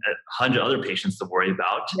husband, and 100 other patients to worry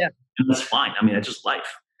about. Yeah. And that's fine. I mean, it's just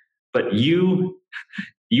life. But you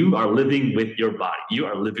are living with your body. You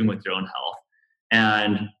are living with your own health.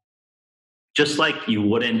 And just like you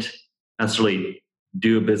wouldn't necessarily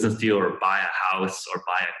do a business deal or buy a house or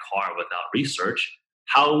buy a car without research,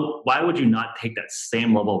 why would you not take that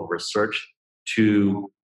same level of research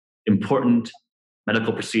to important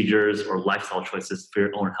medical procedures or lifestyle choices for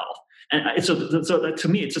your own health? And so that, to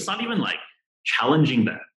me, it's just not even like challenging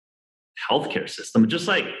the healthcare system. It's just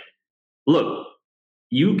like, look,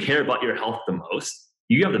 you care about your health the most.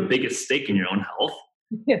 You have the biggest stake in your own health.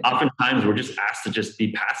 Yeah. Oftentimes, we're just asked to just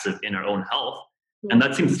be passive in our own health. And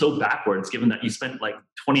that seems so backwards, given that you spent like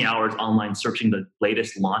 20 hours online searching the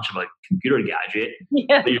latest launch of a computer gadget.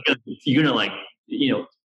 Yeah. But you're gonna like,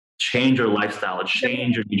 change your lifestyle,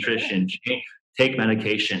 change your nutrition, take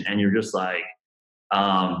medication, and you're just like,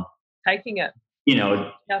 taking it.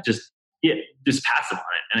 Just passive on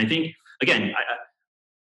it. And I think, again,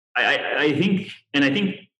 I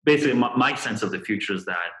think basically my sense of the future is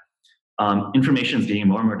that information is getting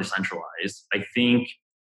more and more decentralized. I think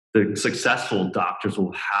the successful doctors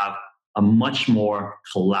will have a much more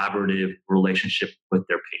collaborative relationship with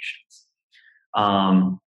their patients.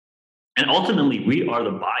 And ultimately, we are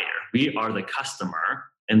the buyer. We are the customer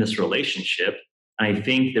in this relationship. And I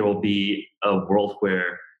think there will be a world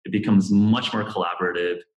where it becomes much more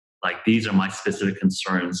collaborative. Like, these are my specific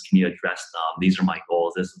concerns. Can you address them? These are my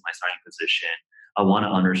goals. This is my starting position. I want to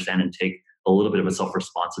understand and take a little bit of a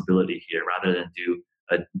self-responsibility here, rather than do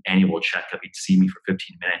an annual checkup. You'd see me for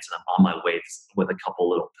 15 minutes and I'm on my way with a couple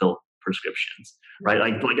little pill prescriptions, right?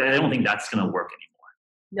 Like I don't think that's going to work anymore.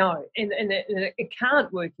 No, and it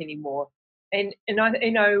can't work anymore. And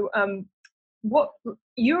what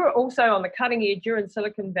you're also on the cutting edge. You're in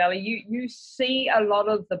Silicon Valley. You see a lot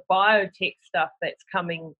of the biotech stuff that's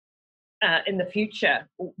coming in the future.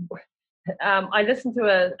 I listened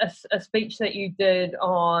to a speech that you did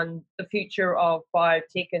on the future of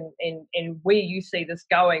biotech and where you see this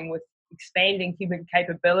going with expanding human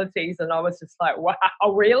capabilities. And I was just like, wow,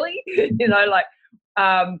 really?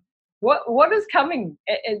 What is coming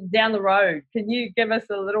down the road? Can you give us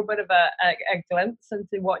a little bit of a glimpse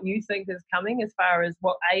into what you think is coming, as far as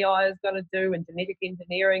what AI is going to do, and genetic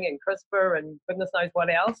engineering and CRISPR and goodness knows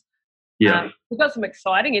what else? Yeah. We've got some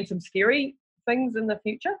exciting and some scary things in the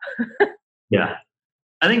future. Yeah.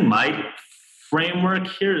 I think my framework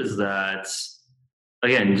here is that,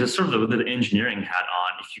 again, just sort of the engineering hat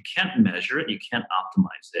on, if you can't measure it, you can't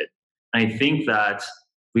optimize it. And I think that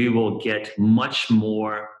we will get much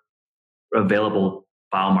more available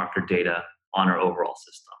biomarker data on our overall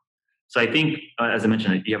system. So I think, as I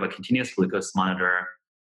mentioned, you have a continuous glucose monitor.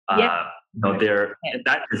 That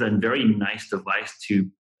is a very nice device to,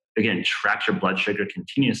 again, track your blood sugar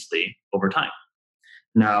continuously over time.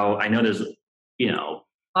 Now, I know there's,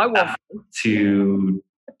 to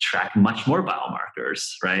track much more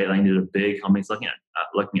biomarkers, right? Like, there's a big companies looking at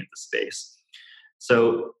the space.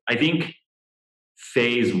 So I think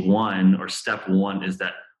phase one, or step one, is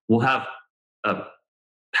that we'll have a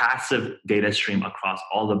passive data stream across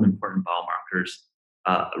all the important biomarkers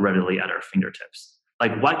readily at our fingertips.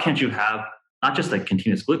 Like, why can't you have not just a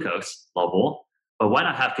continuous glucose level, but why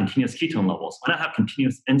not have continuous ketone levels? Why not have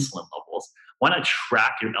continuous insulin levels? Why not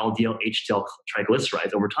track your LDL, HDL,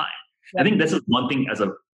 triglycerides over time? Yep. I think this is one thing,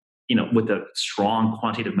 with a strong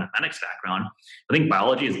quantitative mathematics background, I think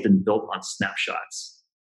biology has been built on snapshots.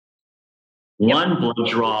 Yep. One blood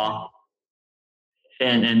draw,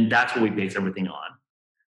 and that's what we base everything on.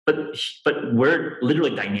 But we're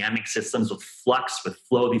literally dynamic systems with flux, with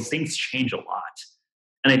flow. These things change a lot.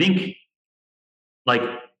 And I think, like,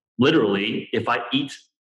 literally, if I eat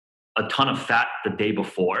a ton of fat the day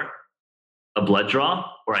before a blood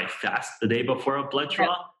draw, or I fast the day before a blood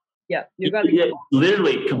draw, it's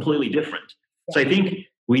literally completely different. Yeah. So I think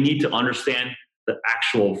we need to understand the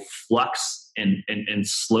actual flux and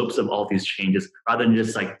slopes of all these changes rather than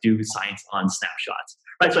just like do science on snapshots,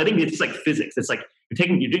 right? So I think it's like physics. It's like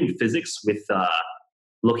you're doing physics with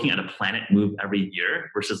looking at a planet move every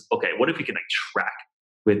year versus, okay, what if we can like track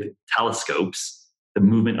with telescopes the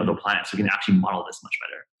movement of the planet so we can actually model this much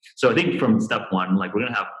better. So I think from step one, like we're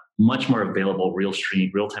going to have much more available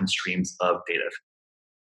real-time streams of data.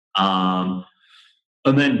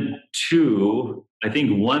 And then two, I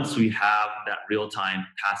think once we have that real-time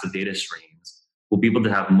passive data streams, we'll be able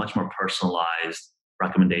to have much more personalized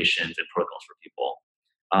recommendations and protocols for people.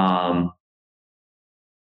 I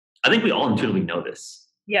think we all intuitively know this.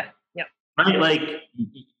 Yeah. Right? Like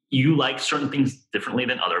you like certain things differently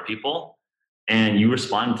than other people, and you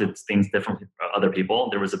respond to things differently from other people.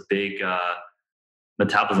 There was a big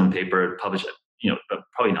metabolism paper published,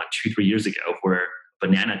 probably not 2-3 years ago, where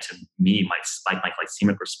banana to me might spike my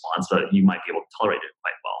glycemic response, but you might be able to tolerate it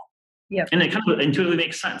quite well. Yeah. And it kind of intuitively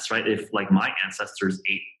makes sense, right? If like my ancestors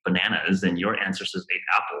ate bananas and your ancestors ate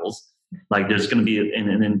apples, like there's going to be, and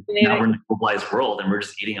then now we're in a globalized world and we're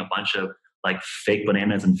just eating a bunch of like fake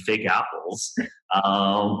bananas and fake apples.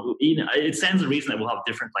 It stands to reason that we'll have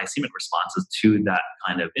different glycemic responses to that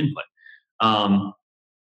kind of input.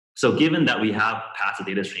 So given that we have passive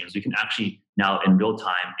data streams, we can actually now in real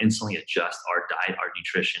time instantly adjust our diet, our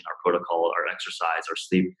nutrition, our protocol, our exercise, our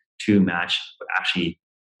sleep to match what actually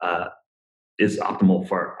is optimal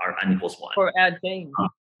for our N=1. For our genes.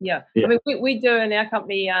 Yeah. I mean, we do in our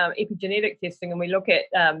company epigenetic testing, and we look at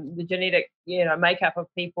the genetic, makeup of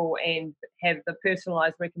people and have the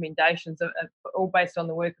personalized recommendations all based on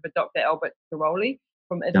the work of a Dr. Albert Garoli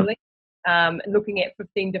from Italy, looking at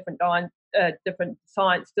 15 different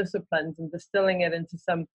science disciplines and distilling it into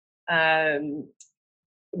some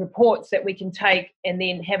reports that we can take and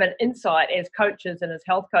then have an insight as coaches and as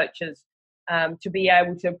health coaches to be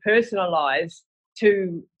able to personalize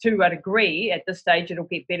to a degree. At this stage it'll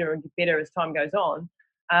get better and better as time goes on,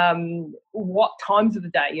 what times of the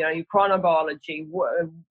day, your chronobiology, what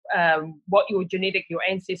your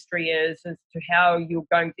ancestry is as to how you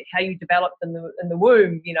developed in the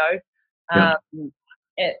womb,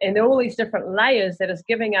 and all these different layers that is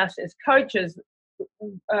giving us as coaches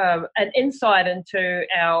an insight into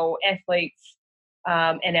our athletes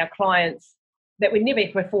and our clients that we never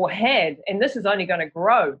before had, and this is only going to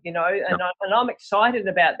grow, and I'm excited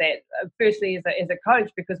about that. Firstly, as a coach,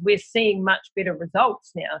 because we're seeing much better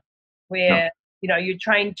results now, where you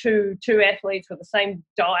train two athletes with the same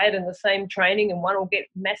diet and the same training, and one will get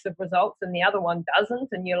massive results and the other one doesn't,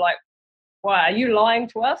 and you're like, why are you lying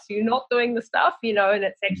to us? You're not doing the stuff, and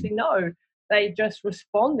it's actually no, they just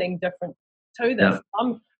responding different to this.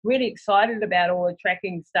 I'm really excited about all the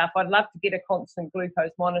tracking stuff. I'd love to get a constant glucose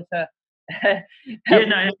monitor. I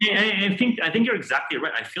think you're exactly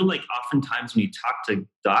right. I feel like oftentimes when you talk to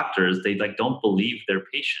doctors, they like don't believe their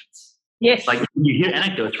patients. Yes. Like you hear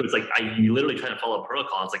anecdotes where it's like you literally try to follow a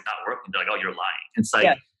protocol, it's like not working. They're like, oh, you're lying. It's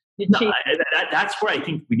like that's where I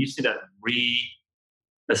think we need to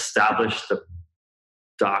re-establish the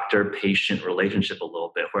doctor-patient relationship a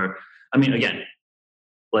little bit. Where again,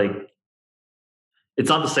 like, it's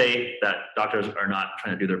not to say that doctors are not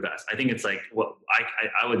trying to do their best. I think it's like what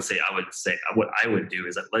I would say what I would do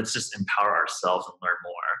is that let's just empower ourselves and learn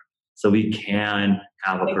more so we can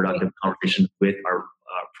have a productive conversation with our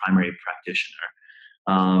primary practitioner.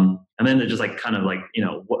 And then just like kind of like,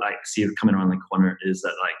 what I see coming around the corner is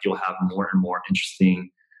that like you'll have more and more interesting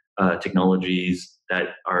technologies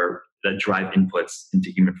that drive inputs into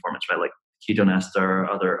human performance, right? Like ketone ester,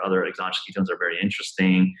 other exogenous ketones are very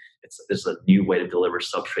interesting. It's a new way to deliver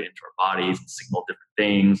substrate into our bodies and signal different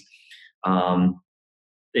things.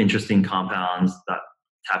 Interesting compounds that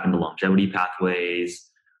tap into longevity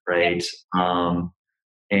pathways, right? I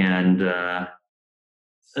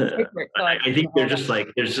think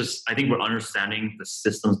I think we're understanding the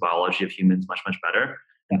systems biology of humans much, much better.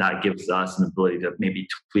 And that gives us an ability to maybe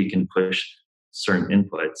tweak and push certain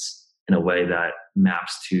inputs in a way that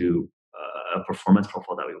maps to a performance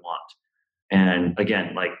profile that we want. And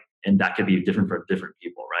again, and that could be different for different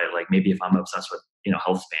people, right? Like maybe if I'm obsessed with,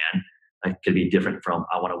 health span, that could be different from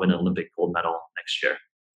I want to win an Olympic gold medal next year.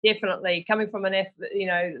 Definitely. Coming from an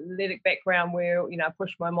athletic background where, I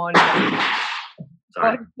pushed my mind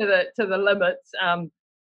to the limits,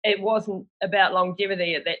 it wasn't about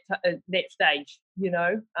longevity at that stage, you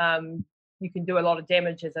can do a lot of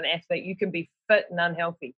damage as an athlete. You can be fit and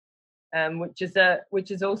unhealthy, which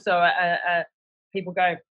is also a people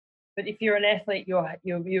go, but if you're an athlete,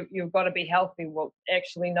 you've got to be healthy. Well,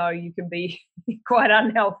 actually, no, you can be quite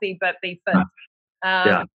unhealthy but be fit.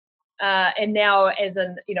 And now, as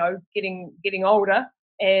getting older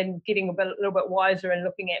and getting a little bit wiser and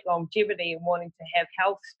looking at longevity and wanting to have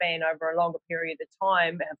health span over a longer period of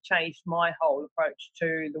time have changed my whole approach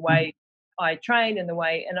to the way I train and the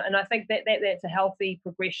way, and I think that's a healthy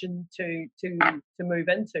progression to move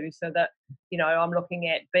into, so that, you know, I'm looking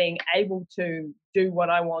at being able to do what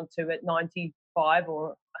I want to at 95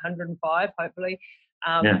 or 105, hopefully,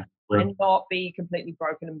 Yeah. and not be completely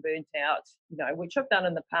broken and burnt out, you know, which I've done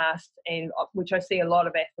in the past and which I see a lot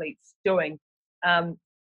of athletes doing. And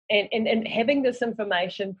having this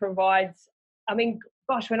information provides, I mean,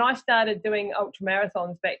 gosh, when I started doing ultra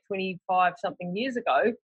marathons back 25 something years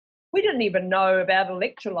ago, we didn't even know about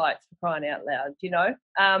electrolytes, for crying out loud, you know.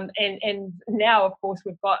 And now, of course,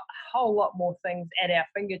 we've got a whole lot more things at our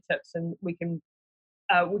fingertips, and we can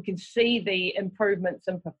see the improvements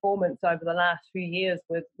in performance over the last few years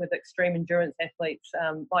with extreme endurance athletes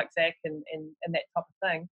like Zach and that type of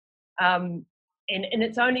thing. And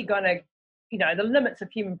it's only going to, you know, the limits of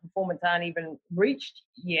human performance aren't even reached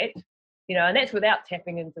yet, you know, and that's without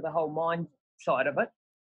tapping into the whole mind side of it.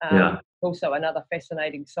 Also another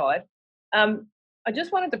fascinating side. I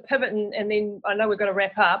just wanted to pivot and then I know we're going to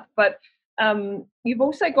wrap up, but you've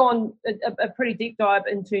also gone a pretty deep dive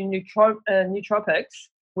into nootropics,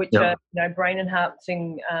 which are, you know, brain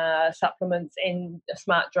enhancing supplements and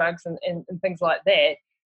smart drugs and things like that.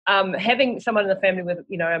 Having someone in the family with,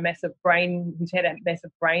 you know, who's had a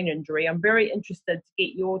massive brain injury, I'm very interested to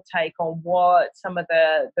get your take on what some of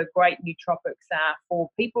the great nootropics are for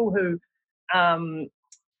people who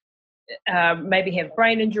maybe have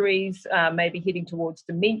brain injuries, maybe heading towards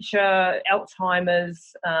dementia,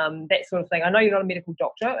 Alzheimer's, that sort of thing. I know you're not a medical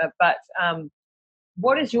doctor, but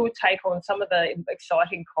what is your take on some of the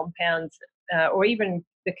exciting compounds or even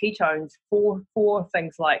the ketones for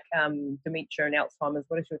things like dementia and Alzheimer's?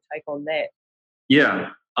 What is your take on that? Yeah.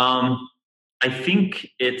 I think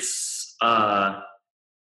it's a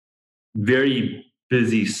very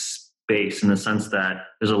busy space in the sense that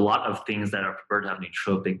there's a lot of things that are preferred to have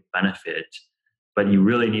nootropic benefit, but you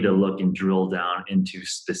really need to look and drill down into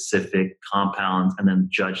specific compounds and then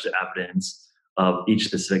judge the evidence of each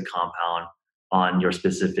specific compound on your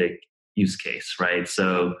specific use case, right?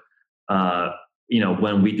 So, you know,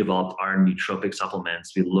 when we developed our nootropic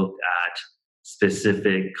supplements, we looked at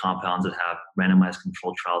specific compounds that have randomized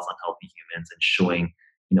controlled trials on healthy humans and showing,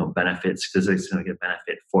 you know, benefits, statistically significant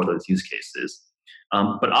benefit for those use cases.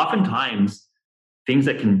 But oftentimes, things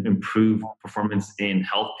that can improve performance in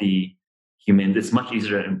healthy humans, it's much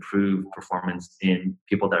easier to improve performance in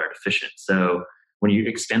people that are deficient. So when you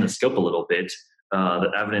expand the scope a little bit,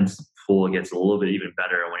 the evidence pool gets a little bit even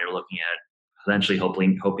better when you're looking at potentially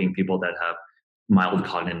hoping people that have mild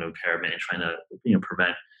cognitive impairment and trying to, you know,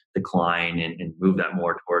 prevent decline and move that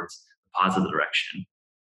more towards the positive direction.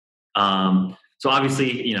 So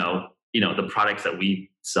obviously, you know, the products that we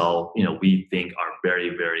sell, you know, we think are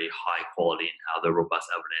very, very high quality and have the robust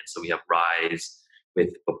evidence. So we have Rise with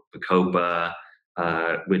Bacopa,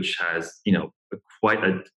 which has, you know, quite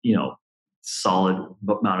a, you know, solid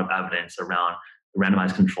amount of evidence around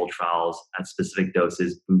randomized controlled trials at specific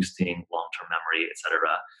doses, boosting long-term memory, et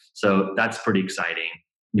cetera. So that's pretty exciting.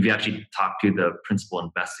 If you actually talk to the principal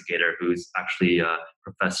investigator, who's actually a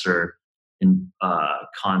professor in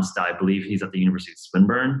Const, I believe he's at the University of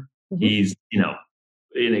Swinburne. Mm-hmm. He's, you know,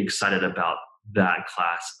 excited about that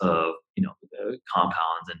class of, you know,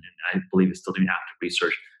 compounds, and I believe is still doing active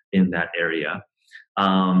research in that area.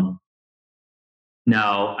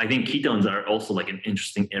 Now, I think ketones are also like an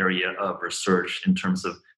interesting area of research in terms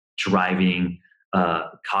of driving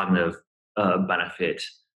cognitive benefit.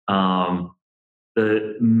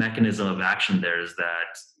 The mechanism of action there is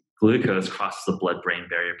that glucose crosses the blood-brain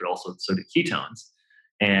barrier, but also so do ketones.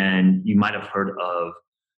 And you might have heard of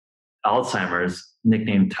Alzheimer's,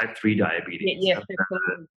 nicknamed type 3 diabetes.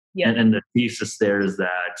 Yeah. And the thesis there is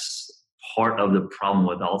that part of the problem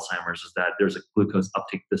with Alzheimer's is that there's a glucose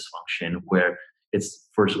uptake dysfunction where it's,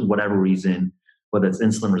 for whatever reason, whether it's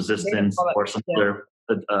insulin resistance or some other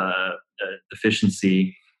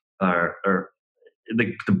deficiency, or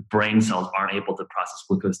the brain cells aren't able to process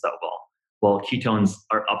glucose that well. Well, ketones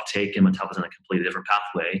are uptake and metabolism in a completely different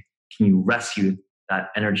pathway. Can you rescue that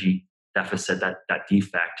energy deficit, that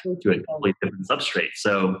defect, to a completely different substrate?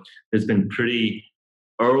 So there's been pretty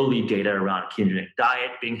early data around ketogenic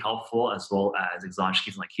diet being helpful, as well as exogenous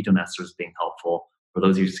ketones like ketone esters being helpful for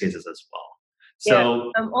those use cases as well.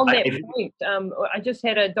 So on that point, I just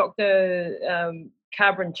had a Dr.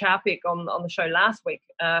 Karbran Charpik on the show last week,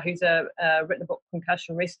 who's written a book,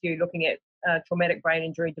 Concussion Rescue, looking at traumatic brain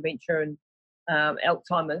injury, dementia, and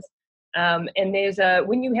Alzheimer's. And there's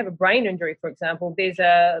when you have a brain injury, for example, there's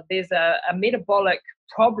a metabolic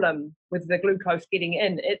problem with the glucose getting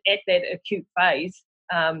in at that acute phase,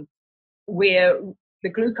 where the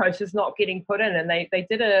glucose is not getting put in. And they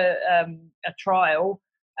did a trial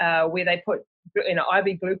where they put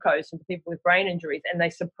IV glucose into people with brain injuries, and they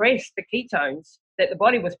suppressed the ketones that the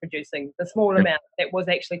body was producing, the small amount that was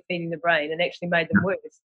actually feeding the brain, and actually made them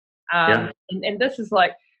worse. And this is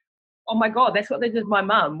like, oh my God, that's what they did to my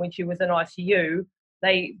mum when she was in ICU.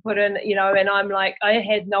 They put in, and I'm like, I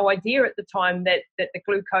had no idea at the time that the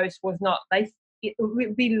glucose was not, it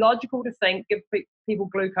would be logical to think, give people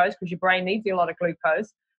glucose because your brain needs a lot of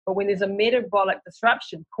glucose. But when there's a metabolic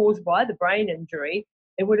disruption caused by the brain injury,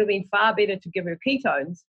 it would have been far better to give her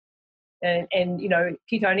ketones and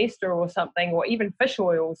ketone ester or something, or even fish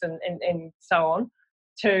oils and so on,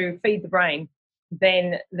 to feed the brain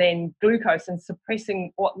than glucose and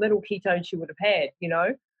suppressing what little ketone she would have had,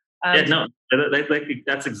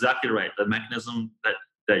 that's exactly right. The mechanism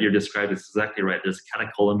that you're describing is exactly right. There's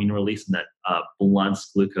catecholamine release and that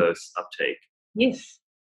blunts glucose uptake. Yes.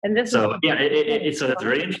 And this so that's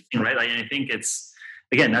very interesting, right? I think it's,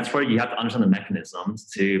 again, that's where you have to understand the mechanisms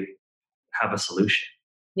to have a solution.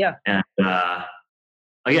 Yeah. And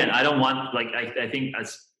again, I don't want, I think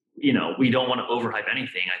as, we don't want to overhype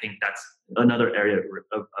anything. I think that's another area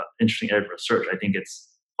of interesting area of research. I think it's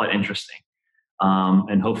quite interesting.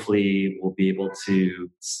 And hopefully we'll be able to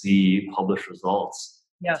see published results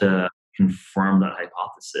to confirm that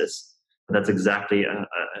hypothesis. But that's exactly,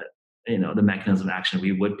 the mechanism of action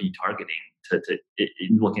we would be targeting to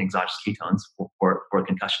looking at exogenous ketones for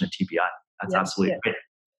concussion and TBI. That's absolutely right.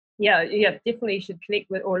 Yeah, definitely should connect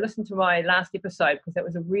with or listen to my last episode, because that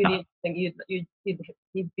was a really interesting.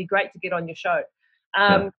 You'd be great to get on your show.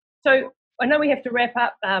 So I know we have to wrap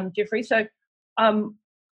up, Jeffrey. So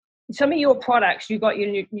some of your products, you've got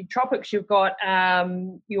your nootropics, you've got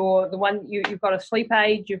you've got a sleep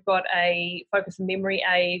aid, you've got a focus and memory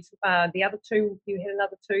aid. The other two, you had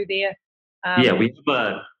another two there. We have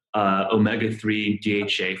a omega-3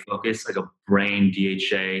 DHA focus, like a brain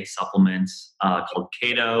DHA supplement called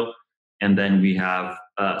Keto, and then we have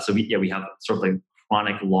we have sort of like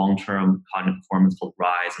chronic long-term cognitive performance called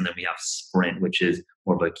Rise, and then we have Sprint, which is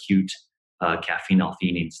more of an acute caffeine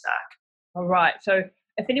L-theanine stack. All right. So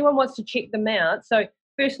if anyone wants to check them out, so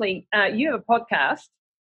firstly, you have a podcast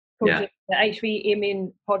called the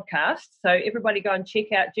HVMN podcast. So everybody go and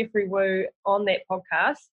check out Jeffrey Woo on that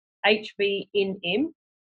podcast, HVNM.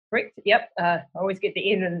 Correct? Yep. I always get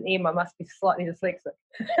the N and M. I must be slightly dyslexic.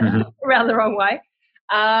 Around the wrong way.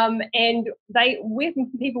 And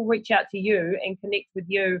when people reach out to you and connect with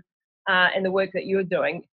you and the work that you're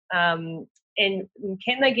doing, and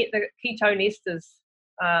can they get the ketone esters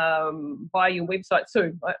via your website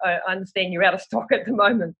soon? I understand you're out of stock at the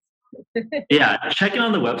moment. Checking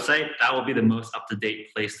on the website. That will be the most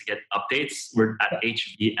up-to-date place to get updates. We're at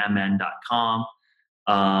hvmn.com.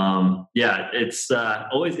 It's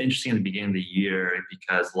always interesting at the beginning of the year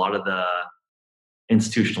because a lot of the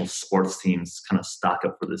institutional sports teams kind of stock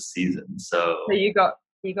up for this season. So you got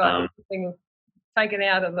everything taken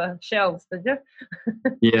out of the shelves, did you?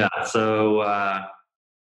 So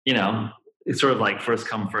it's sort of like first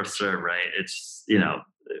come, first serve, right? It's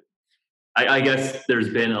I guess there's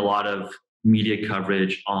been a lot of media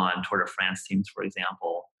coverage on Tour de France teams, for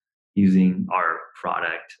example, using our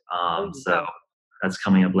product. So that's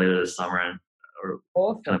coming up later this summer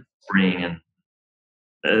or kind of spring, and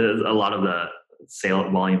a lot of the sale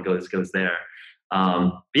volume goes there.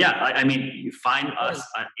 You find us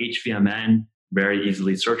at HVMN, very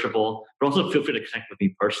easily searchable, but also feel free to connect with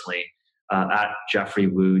me personally at Jeffrey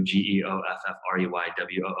Woo, GEOFFREYWOO,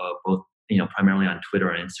 both primarily on Twitter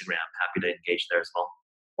and Instagram. Happy to engage there as well.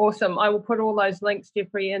 Awesome. I will put all those links,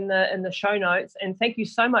 Jeffrey, in the show notes. And thank you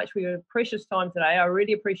so much for your precious time today. I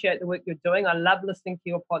really appreciate the work you're doing. I love listening to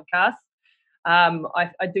your podcast.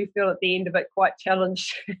 I do feel at the end of it quite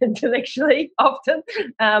challenged intellectually often,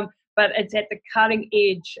 but it's at the cutting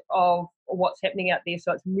edge of what's happening out there.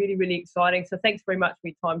 So it's really, really exciting. So thanks very much for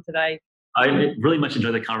your time today. I really much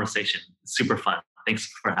enjoyed the conversation. It's super fun. Thanks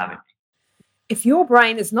for having me. If your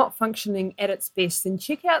brain is not functioning at its best, then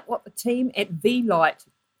check out what the team at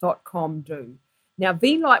vlight.com do. Now,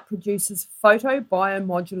 vLight produces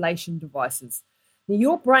photobiomodulation devices. Now,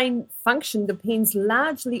 your brain function depends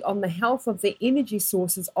largely on the health of the energy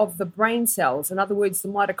sources of the brain cells, in other words, the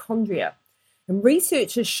mitochondria. And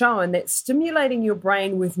research has shown that stimulating your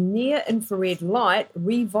brain with near-infrared light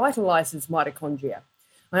revitalizes mitochondria.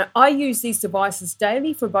 I use these devices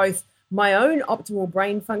daily for both my own optimal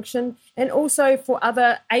brain function and also for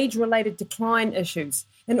other age-related decline issues,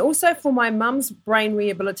 and also for my mum's brain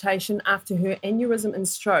rehabilitation after her aneurysm and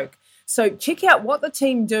stroke. So check out what the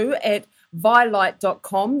team do at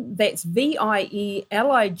vielight.com. That's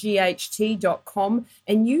VIELIGHT.com,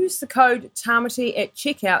 and use the code Tamati at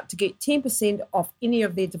checkout to get 10% off any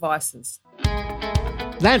of their devices.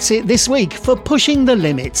 That's it this week for Pushing the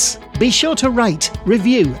Limits. Be sure to rate,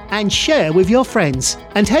 review and share with your friends.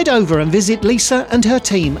 And head over and visit Lisa and her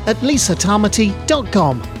team at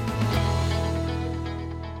lisatamati.com.